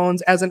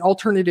ketones as an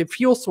alternative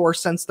fuel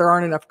source since there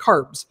aren't enough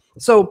carbs.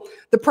 So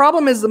the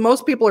problem is that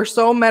most people are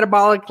so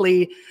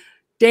metabolically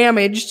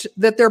damaged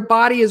that their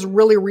body is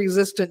really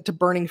resistant to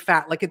burning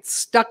fat, like it's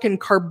stuck in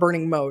carb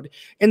burning mode.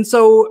 And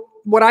so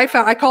what I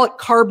found, I call it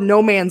carb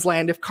no man's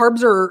land. If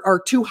carbs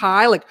are too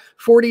high, like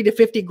 40 to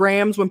 50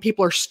 grams when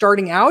people are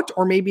starting out,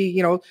 or maybe,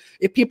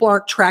 if people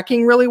aren't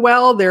tracking really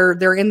well,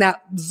 they're in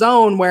that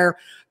zone where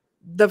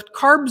the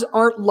carbs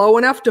aren't low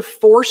enough to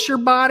force your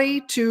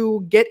body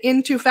to get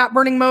into fat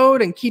burning mode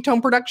and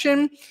ketone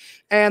production.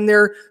 And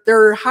they're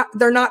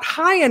not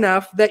high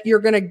enough that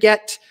you're going to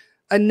get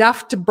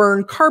enough to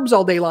burn carbs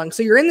all day long.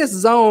 So you're in this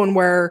zone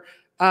where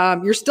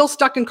you're still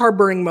stuck in carb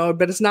burning mode,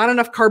 but it's not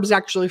enough carbs to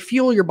actually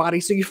fuel your body.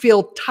 So you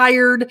feel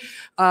tired,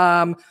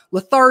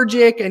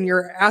 lethargic, and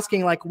you're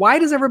asking like, why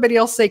does everybody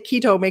else say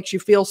keto makes you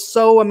feel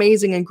so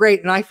amazing and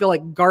great? And I feel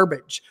like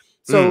garbage.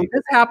 So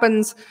this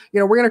happens,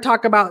 we're going to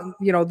talk about,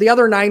 the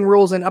other 9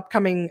 rules in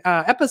upcoming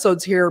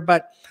episodes here,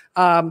 but,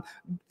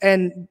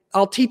 and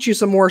I'll teach you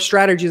some more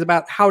strategies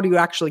about how do you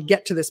actually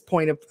get to this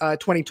point of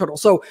 20 total.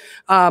 So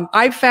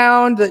I've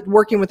found that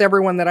working with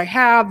everyone that I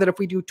have, that if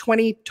we do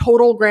 20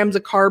 total grams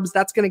of carbs,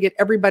 that's going to get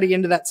everybody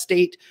into that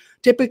state,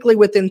 typically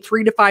within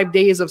 3 to 5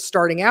 days of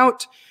starting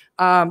out.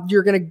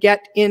 You're going to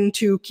get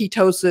into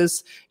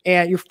ketosis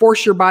and you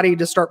force your body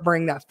to start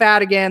burning that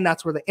fat again.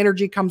 That's where the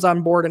energy comes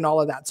on board and all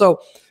of that.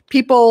 So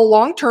people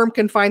long-term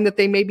can find that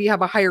they maybe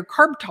have a higher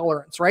carb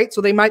tolerance, right?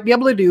 So they might be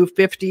able to do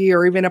 50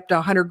 or even up to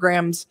 100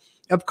 grams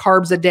of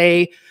carbs a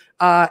day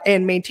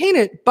and maintain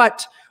it.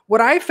 But what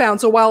I found,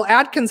 so while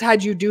Atkins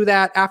had you do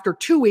that after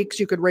 2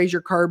 weeks, you could raise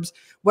your carbs.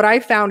 What I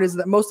found is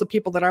that most of the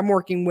people that I'm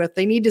working with,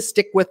 they need to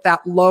stick with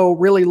that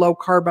really low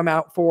carb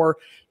amount for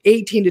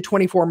 18 to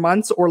 24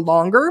 months or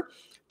longer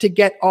to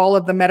get all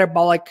of the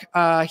metabolic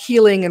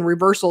healing and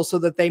reversal so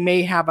that they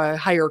may have a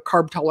higher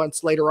carb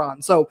tolerance later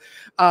on. So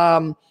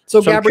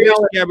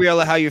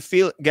Gabriella, how you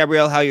feel?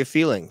 Gabrielle, how you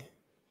feeling?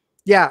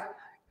 Yeah.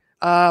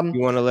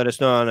 You want to let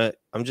us know on it?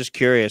 I'm just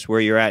curious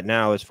where you're at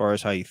now as far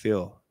as how you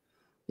feel.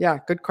 Yeah.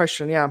 Good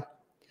question. Yeah.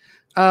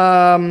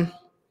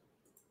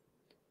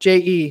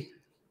 JE.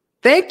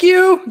 Thank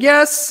you.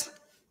 Yes.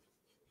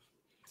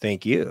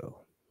 Thank you.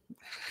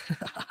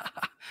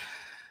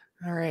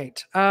 All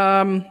right.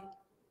 All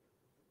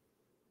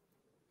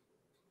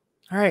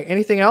right.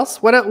 Anything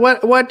else? What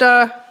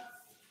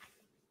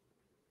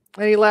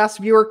Any last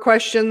viewer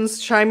questions?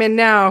 Chime in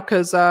now,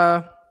 because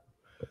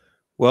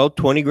well,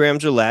 20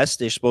 grams or less.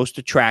 They're supposed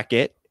to track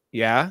it.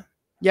 Yeah.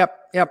 Yep.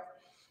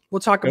 We'll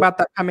talk about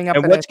that coming up.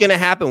 And what's going to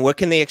happen? What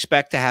can they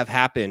expect to have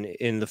happen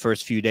in the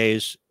first few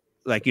days?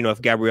 Like,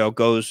 if Gabrielle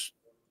goes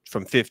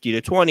from 50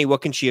 to 20,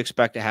 what can she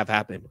expect to have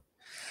happen?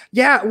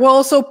 Yeah,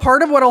 well, so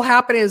part of what will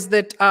happen is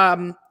that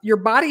your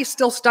body's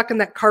still stuck in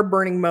that carb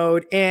burning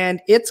mode,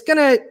 and it's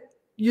gonna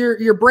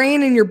your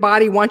brain and your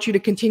body want you to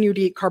continue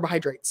to eat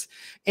carbohydrates,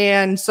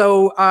 and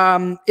so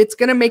it's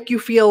gonna make you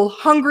feel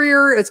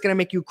hungrier. It's gonna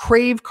make you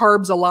crave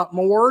carbs a lot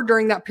more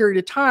during that period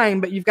of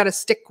time. But you've got to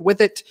stick with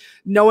it,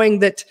 knowing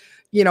that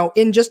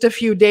in just a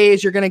few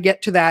days you're gonna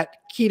get to that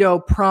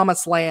keto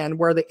promised land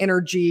where the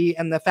energy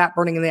and the fat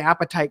burning and the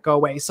appetite go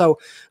away. So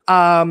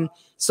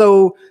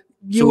So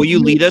will you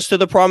lead us to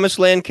the promised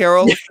land,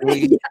 Carole?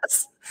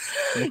 Yes.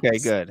 Okay,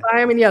 good.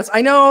 I mean, yes,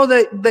 I know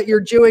that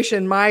you're Jewish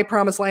and my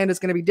promised land is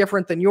going to be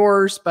different than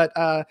yours, but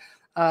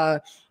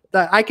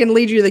I can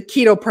lead you to the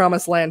keto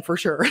promised land for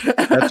sure.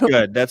 That's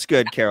good. That's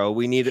good, Carole.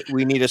 We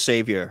need a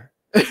savior.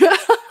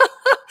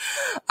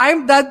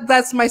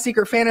 That's my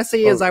secret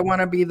fantasy is I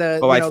want to be the.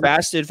 I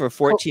fasted for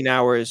 14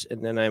 hours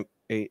and then I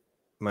ate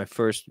my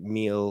first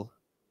meal.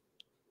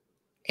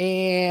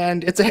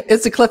 And it's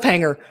a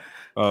cliffhanger.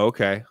 Oh,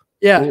 okay.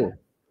 Yeah. Cool.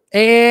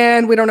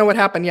 And we don't know what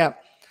happened yet.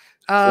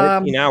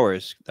 14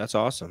 hours. That's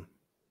awesome.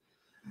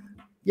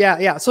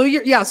 Yeah.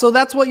 So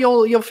that's what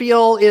you'll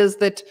feel is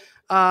that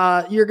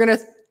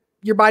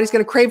your body's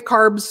gonna crave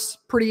carbs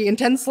pretty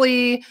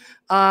intensely.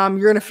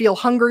 You're gonna feel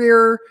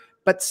hungrier,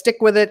 but stick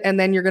with it, and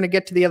then you're gonna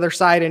get to the other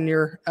side, and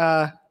you're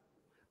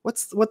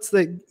what's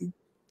the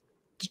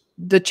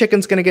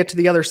chicken's gonna get to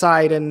the other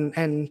side,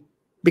 and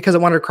because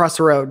it wanted to cross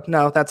the road.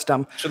 No, that's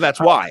dumb. So that's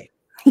why.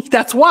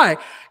 That's why.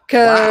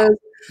 Because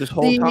this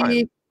whole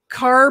time.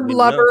 Carb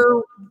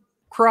lover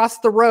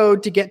crossed the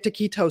road to get to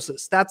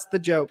ketosis. That's the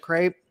joke,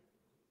 right?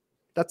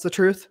 That's the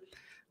truth.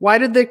 Why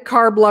did the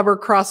carb lover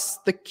cross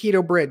the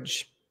keto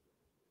bridge?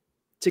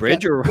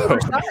 Bridge or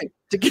road?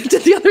 To get to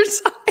the other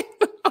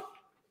side.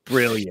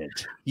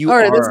 Brilliant. All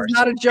right, this is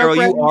not a joke. Carole,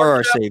 you are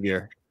our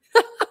savior.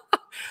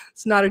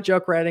 It's not a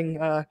joke writing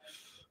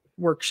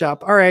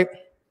workshop. All right.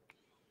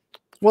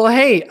 Well,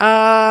 hey,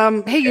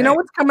 you know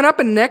what's coming up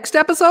in next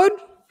episode?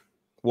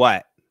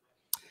 What?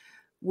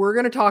 We're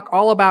going to talk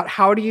all about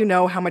how do you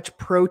know how much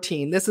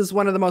protein. This is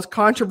one of the most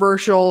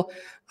controversial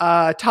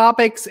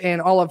topics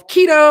in all of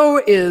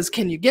keto is,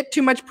 can you get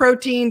too much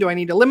protein? Do I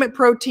need to limit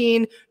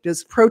protein?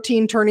 Does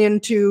protein turn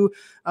into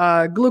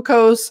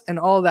glucose and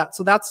all of that?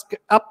 So that's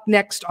up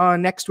next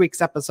on next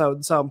week's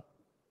episode. So,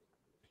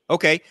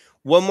 okay.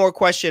 One more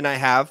question I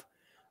have,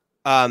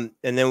 and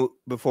then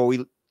before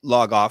we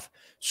log off.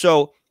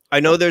 So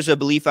I know there's a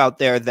belief out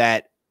there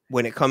that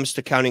when it comes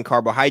to counting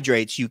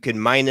carbohydrates, you can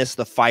minus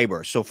the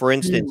fiber. So for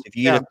instance, if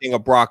you eat a thing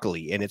of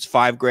broccoli and it's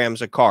 5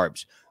 grams of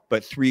carbs,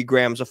 but 3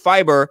 grams of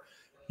fiber,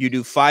 you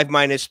do 5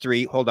 minus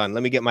 3. Hold on.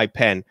 Let me get my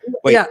pen.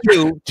 Wait,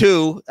 two.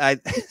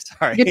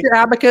 Sorry. Get your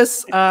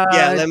abacus.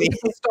 Let me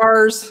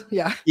stars.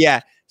 Yeah.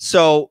 Yeah.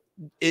 So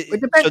it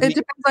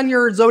depends on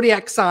your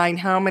zodiac sign,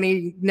 how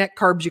many net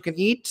carbs you can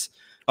eat.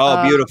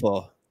 Oh,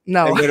 beautiful.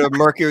 No.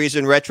 Mercury's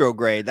in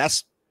retrograde.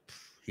 That's,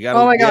 you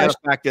got to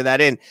factor that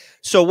in.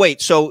 So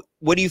wait,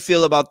 what do you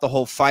feel about the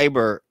whole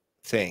fiber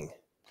thing?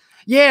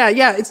 Yeah.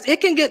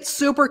 It can get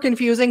super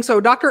confusing.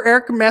 So Dr.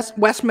 Eric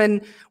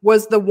Westman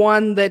was the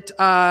one that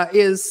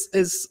is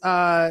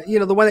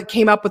the one that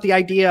came up with the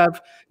idea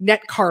of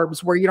net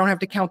carbs, where you don't have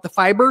to count the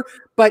fiber.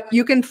 But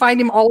you can find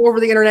him all over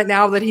the internet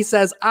now that he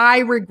says, I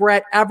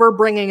regret ever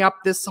bringing up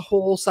this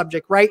whole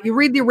subject. Right? You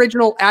read the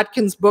original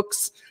Atkins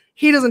books.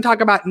 He doesn't talk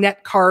about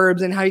net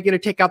carbs and how you're going to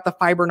take out the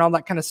fiber and all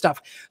that kind of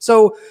stuff.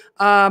 So,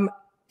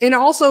 and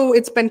also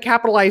it's been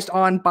capitalized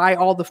on by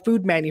all the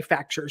food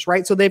manufacturers,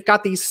 right? So they've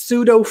got these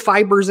pseudo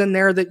fibers in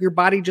there that your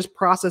body just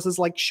processes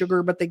like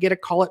sugar, but they get to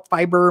call it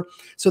fiber.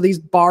 So these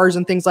bars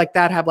and things like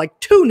that have like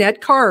 2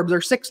 net carbs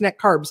or 6 net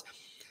carbs.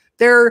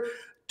 They're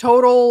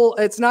total,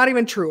 it's not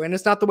even true. And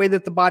it's not the way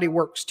that the body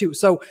works too.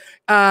 So,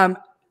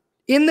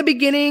 in the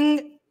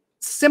beginning,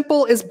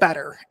 simple is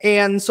better.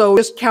 And so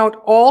just count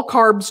all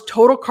carbs,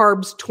 total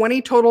carbs,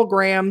 20 total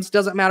grams,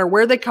 doesn't matter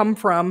where they come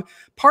from.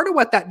 Part of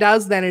what that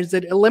does then is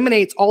it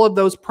eliminates all of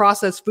those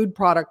processed food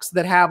products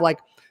that have like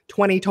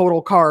 20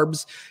 total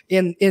carbs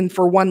in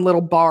for one little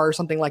bar or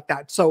something like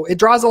that. So it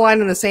draws a line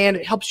in the sand.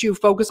 It helps you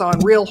focus on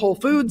real whole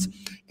foods,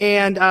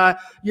 and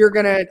you're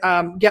going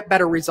to get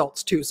better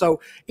results too. So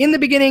in the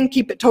beginning,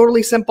 keep it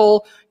totally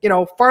simple.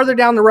 Farther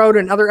down the road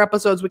in other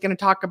episodes, we're going to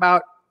talk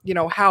about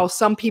how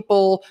some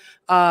people,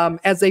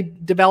 as they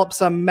develop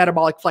some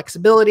metabolic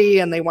flexibility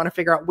and they want to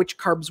figure out which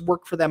carbs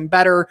work for them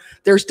better,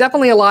 there's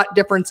definitely a lot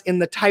difference in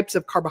the types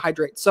of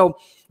carbohydrates. So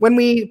when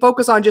we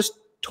focus on just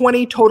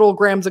 20 total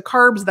grams of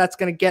carbs, that's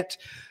going to get,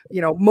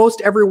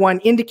 most everyone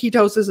into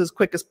ketosis as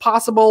quick as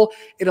possible.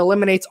 It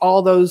eliminates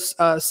all those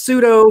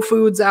pseudo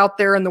foods out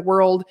there in the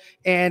world.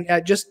 And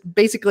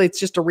basically it's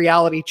just a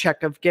reality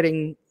check of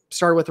getting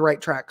started with the right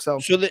track. So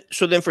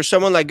then for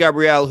someone like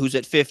Gabrielle, who's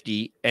at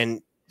 50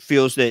 and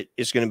feels that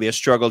it's going to be a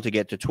struggle to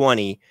get to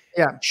 20,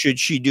 should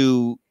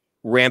she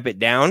ramp it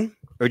down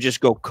or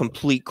just go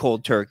complete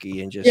cold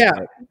turkey and just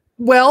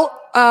Well,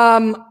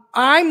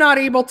 I'm not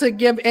able to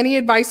give any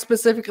advice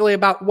specifically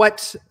about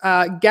what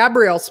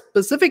Gabrielle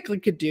specifically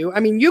could do. I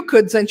mean, you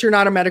could, since you're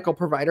not a medical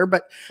provider,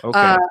 but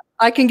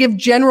I can give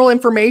general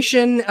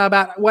information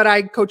about what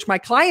I coach my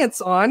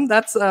clients on.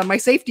 That's my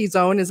safety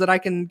zone, is that I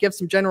can give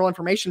some general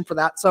information for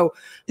that. So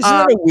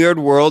isn't it a weird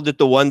world that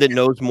the one that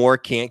knows more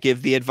can't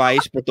give the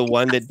advice, but the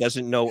one that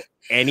doesn't know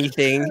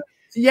anything?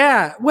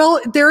 Yeah, well,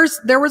 there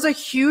was a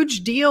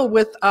huge deal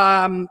with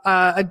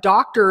a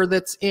doctor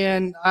that's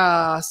in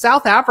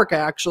South Africa,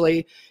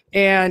 actually,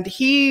 and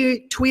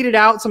he tweeted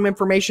out some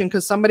information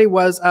because somebody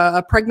was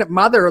a pregnant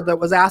mother that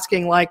was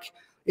asking, like,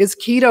 is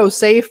keto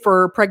safe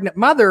for a pregnant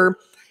mother?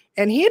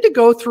 And he had to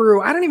go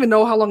through, I don't even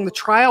know how long the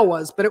trial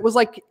was, but it was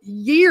like a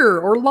year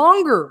or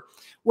longer,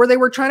 where they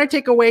were trying to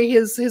take away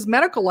his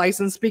medical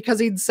license because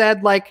he'd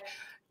said, like,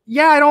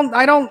 yeah,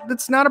 I don't,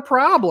 it's not a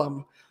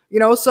problem. You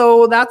know,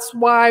 so that's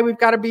why we've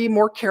got to be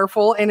more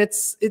careful. And it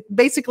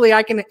basically,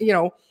 I can, you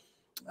know,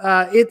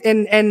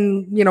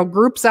 you know,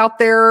 groups out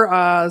there,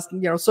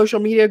 you know,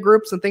 social media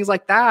groups and things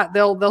like that,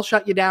 they'll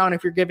shut you down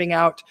if you're giving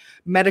out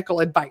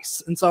medical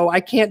advice. And so I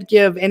can't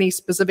give any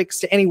specifics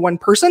to any one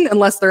person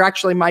unless they're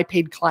actually my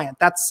paid client.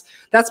 That's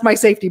my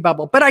safety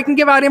bubble. But I can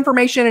give out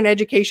information and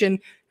education,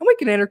 and we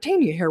can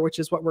entertain you here, which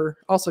is what we're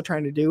also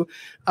trying to do.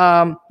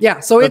 Yeah.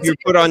 So if you're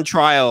put on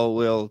trial,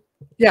 we'll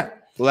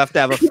have to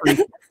have a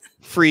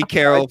free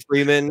Carole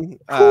Freeman.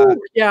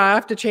 Yeah, I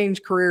have to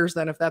change careers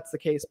then if that's the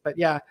case. But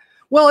yeah,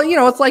 well, you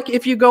know, it's like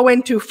if you go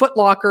into Foot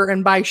Locker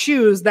and buy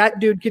shoes, that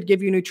dude could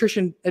give you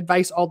nutrition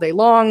advice all day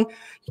long.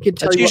 He could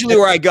tell That's you usually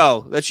where I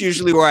go. That's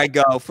usually where I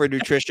go for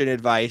nutrition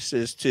advice,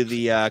 is to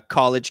the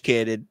college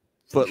kid at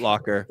Foot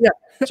Locker. Yeah,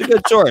 it's a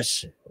good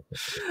source.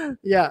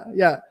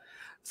 Yeah.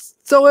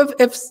 So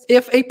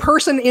if a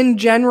person in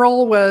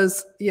general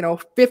was, you know,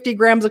 50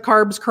 grams of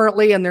carbs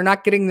currently, and they're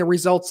not getting the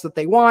results that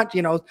they want,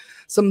 you know,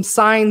 some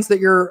signs that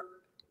you're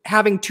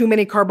having too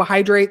many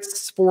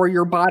carbohydrates for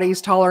your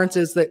body's tolerance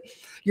is that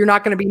you're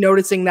not going to be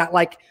noticing that,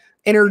 like,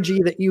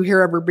 energy that you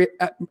hear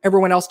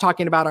everyone else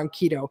talking about on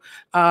keto.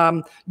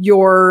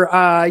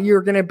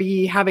 You're going to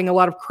be having a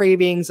lot of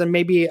cravings and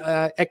maybe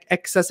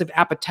excessive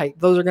appetite.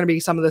 Those are going to be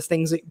some of the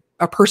things that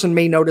a person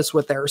may notice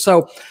with there.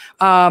 So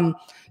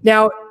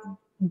now,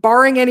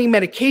 barring any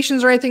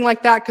medications or anything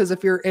like that, because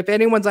if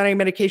anyone's on any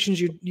medications,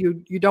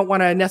 you don't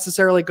want to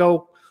necessarily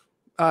go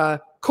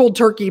cold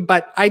turkey.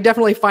 But I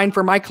definitely find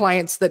for my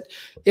clients that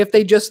if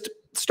they just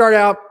start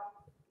out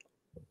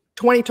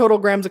 20 total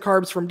grams of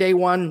carbs from day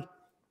one,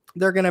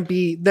 they're going to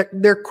be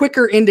they're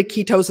quicker into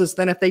ketosis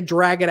than if they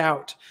drag it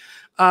out.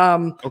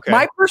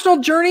 My personal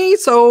journey,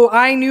 so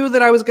I knew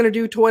that I was going to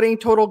do 20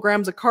 total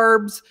grams of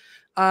carbs,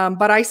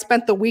 but I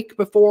spent the week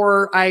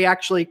before I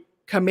actually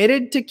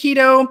committed to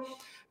keto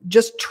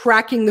just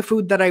tracking the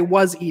food that I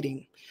was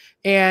eating.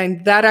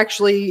 And that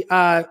actually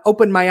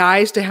opened my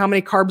eyes to how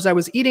many carbs I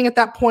was eating at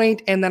that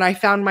point. And then I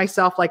found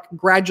myself, like,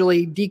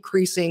 gradually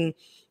decreasing.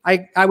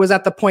 I was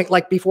at the point,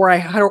 like, before I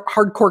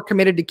hardcore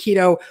committed to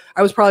keto,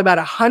 I was probably about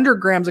 100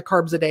 grams of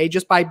carbs a day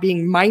just by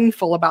being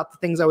mindful about the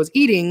things I was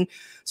eating.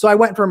 So I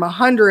went from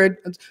 100,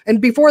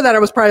 and before that I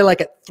was probably like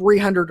at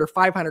 300 or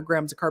 500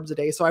 grams of carbs a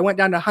day. So I went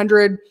down to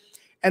 100.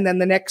 And then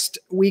the next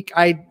week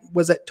I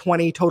was at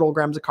 20 total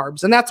grams of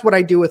carbs. And that's what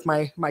I do with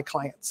my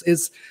clients,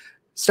 is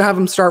to have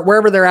them start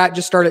wherever they're at,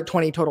 just start at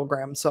 20 total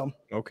grams. So,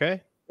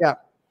 okay. Yeah.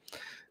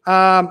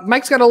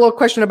 Mike's got a little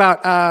question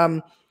about,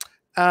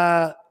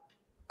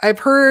 I've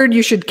heard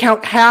you should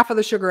count half of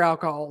the sugar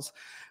alcohols.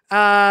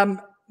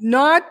 Not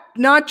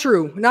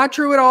true. Not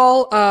true at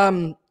all.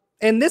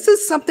 And this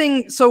is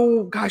something,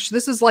 so gosh,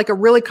 this is like a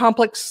really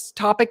complex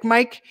topic,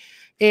 Mike.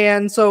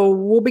 And so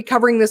we'll be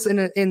covering this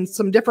in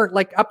some different,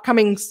 like,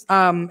 upcoming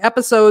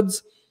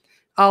episodes.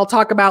 I'll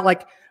talk about,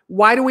 like,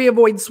 why do we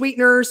avoid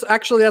sweeteners?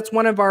 Actually, that's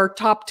one of our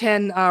top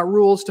 10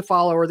 rules to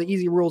follow, or the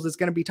easy rules, is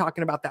going to be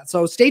talking about that.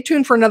 So stay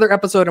tuned for another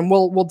episode, and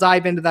we'll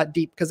dive into that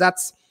deep, because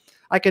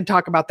I could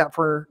talk about that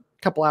for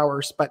a couple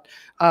hours. But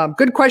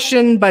good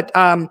question. But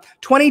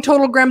 20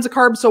 total grams of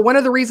carbs. So one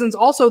of the reasons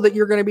also that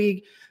you're going to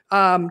be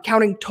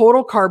counting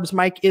total carbs,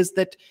 Mike, is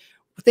that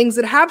things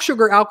that have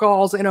sugar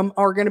alcohols in them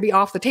are going to be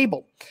off the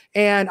table.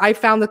 And I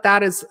found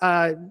that is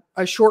a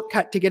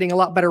shortcut to getting a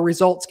lot better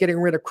results, getting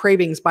rid of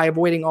cravings, by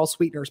avoiding all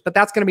sweeteners. But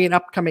that's going to be an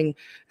upcoming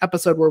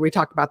episode where we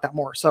talk about that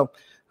more. So,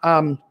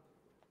 and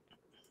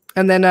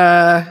then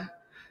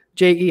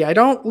JE, I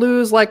don't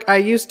lose like I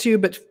used to,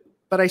 but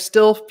I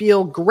still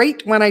feel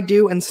great when I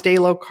do and stay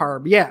low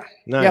carb. Yeah.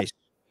 Nice. Yep.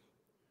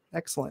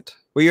 Excellent.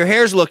 Well, your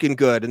hair's looking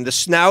good, and the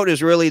snout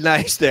is really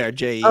nice there,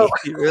 JE. Oh.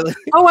 Really?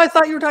 Oh, I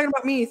thought you were talking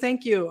about me.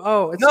 Thank you.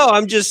 Oh, no,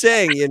 I'm just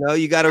saying, you know,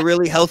 you got a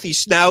really healthy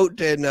snout,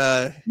 and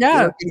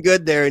you're looking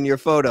good there in your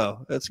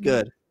photo. That's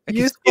good. I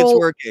can see it's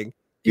working.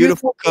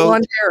 Beautiful coat.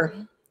 Blonde hair.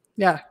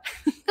 Yeah.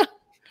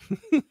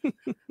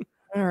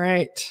 All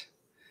right.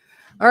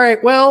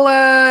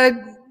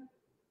 Well,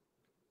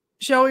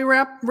 Shall we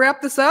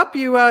wrap this up?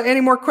 You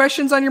any more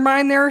questions on your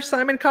mind there,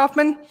 Simon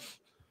Kaufman?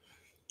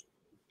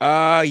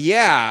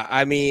 Yeah.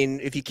 I mean,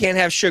 if you can't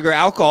have sugar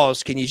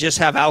alcohols, can you just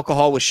have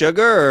alcohol with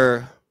sugar,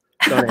 or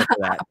don't answer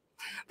that?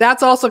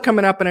 That's also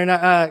coming up in an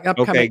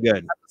upcoming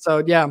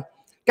episode. Yeah.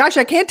 Gosh,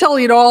 I can't tell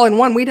you it all in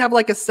one. We'd have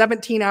like a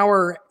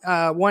 17-hour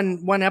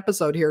one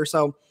episode here.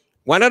 So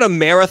why not a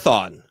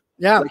marathon?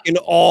 Yeah. Like an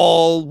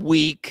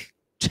all-week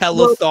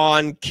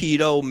telethon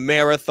keto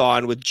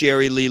marathon with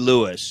Jerry Lee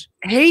Lewis.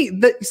 Hey,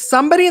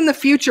 somebody in the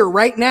future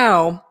right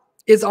now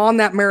is on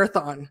that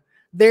marathon.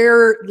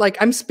 They're like,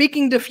 I'm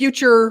speaking to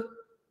future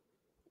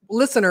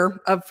listener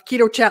of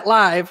Keto Chat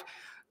Live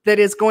that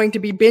is going to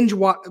be binge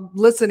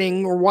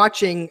listening or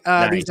watching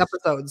these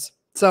episodes.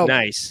 So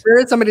nice. There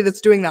is somebody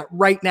that's doing that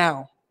right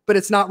now, but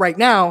it's not right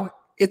now.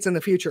 It's in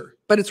the future,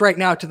 but it's right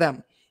now to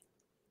them.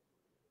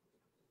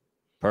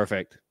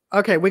 Perfect.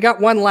 Okay, we got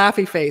one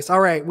laughy face. All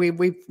right,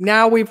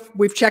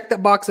 we've checked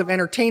that box of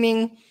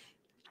entertaining.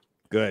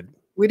 Good.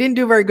 We didn't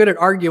do very good at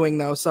arguing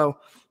though, so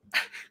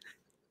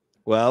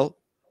well,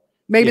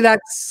 maybe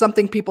that's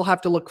something people have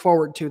to look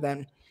forward to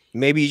then.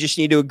 Maybe you just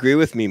need to agree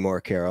with me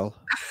more, Carol.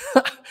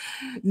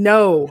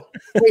 No.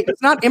 Wait,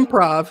 it's not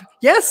improv.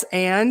 Yes,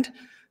 and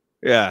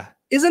yeah.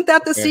 Isn't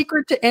that the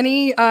secret to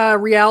any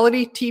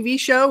reality TV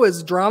show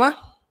is drama?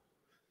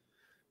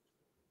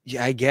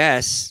 Yeah, I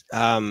guess.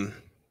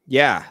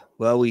 Yeah.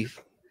 Well, we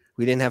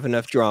didn't have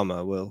enough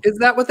drama. Is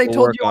that what they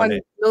told you on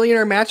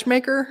Millionaire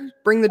Matchmaker?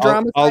 Bring the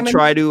drama. I'll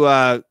try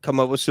to come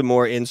up with some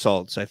more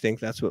insults. I think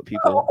that's what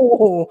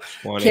people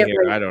want to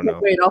hear. I don't know.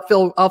 Wait,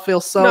 I'll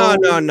feel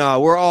so. No.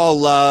 We're all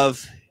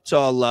love. It's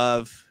all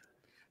love.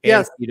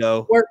 Yes,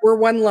 keto. We're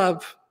one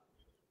love,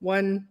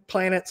 one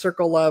planet,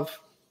 circle love.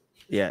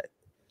 Yeah.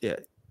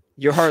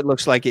 Your heart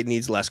looks like it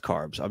needs less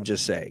carbs. I'm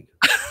just saying.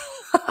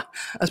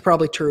 That's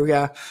probably true.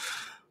 Yeah.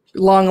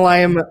 Long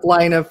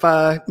line of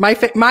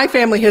my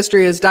family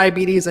history is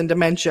diabetes and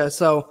dementia.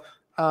 So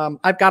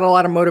I've got a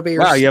lot of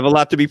motivators. Wow, you have a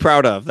lot to be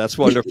proud of. That's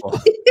wonderful.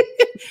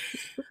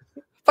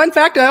 Fun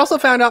fact, I also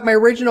found out my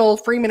original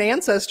Freeman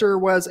ancestor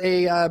was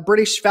a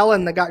British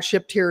felon that got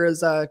shipped here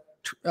as a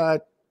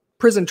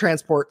prison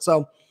transport.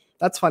 So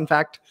that's fun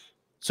fact.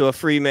 So a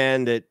free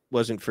man that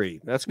wasn't free.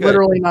 That's good.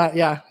 Literally not.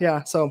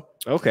 Yeah. So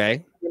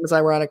okay. It was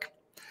ironic.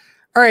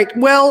 All right.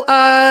 Well,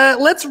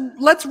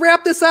 let's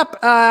wrap this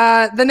up.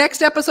 The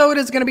next episode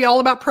is going to be all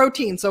about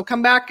protein. So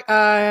come back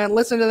and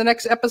listen to the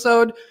next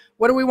episode.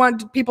 What do we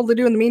want people to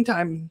do in the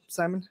meantime,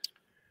 Simon?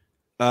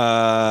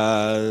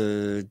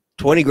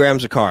 20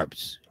 grams of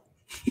carbs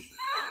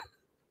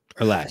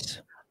or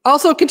less.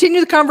 Also,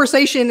 continue the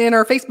conversation in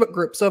our Facebook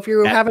group. So if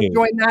you haven't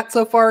joined that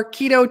so far,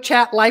 Keto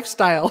Chat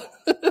Lifestyle.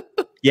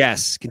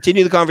 Yes.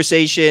 Continue the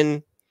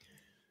conversation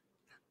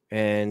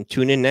and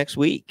tune in next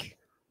week.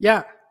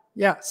 Yeah.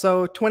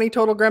 So 20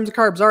 total grams of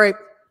carbs. All right.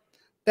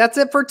 That's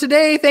it for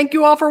today. Thank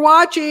you all for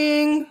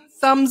watching.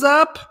 Thumbs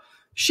up,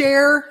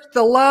 share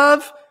the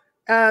love,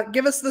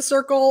 give us the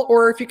circle,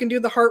 or if you can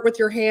do the heart with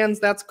your hands,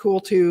 that's cool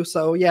too.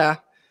 So yeah.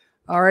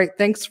 All right.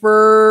 Thanks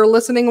for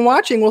listening and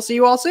watching. We'll see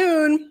you all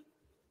soon.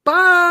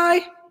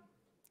 Bye.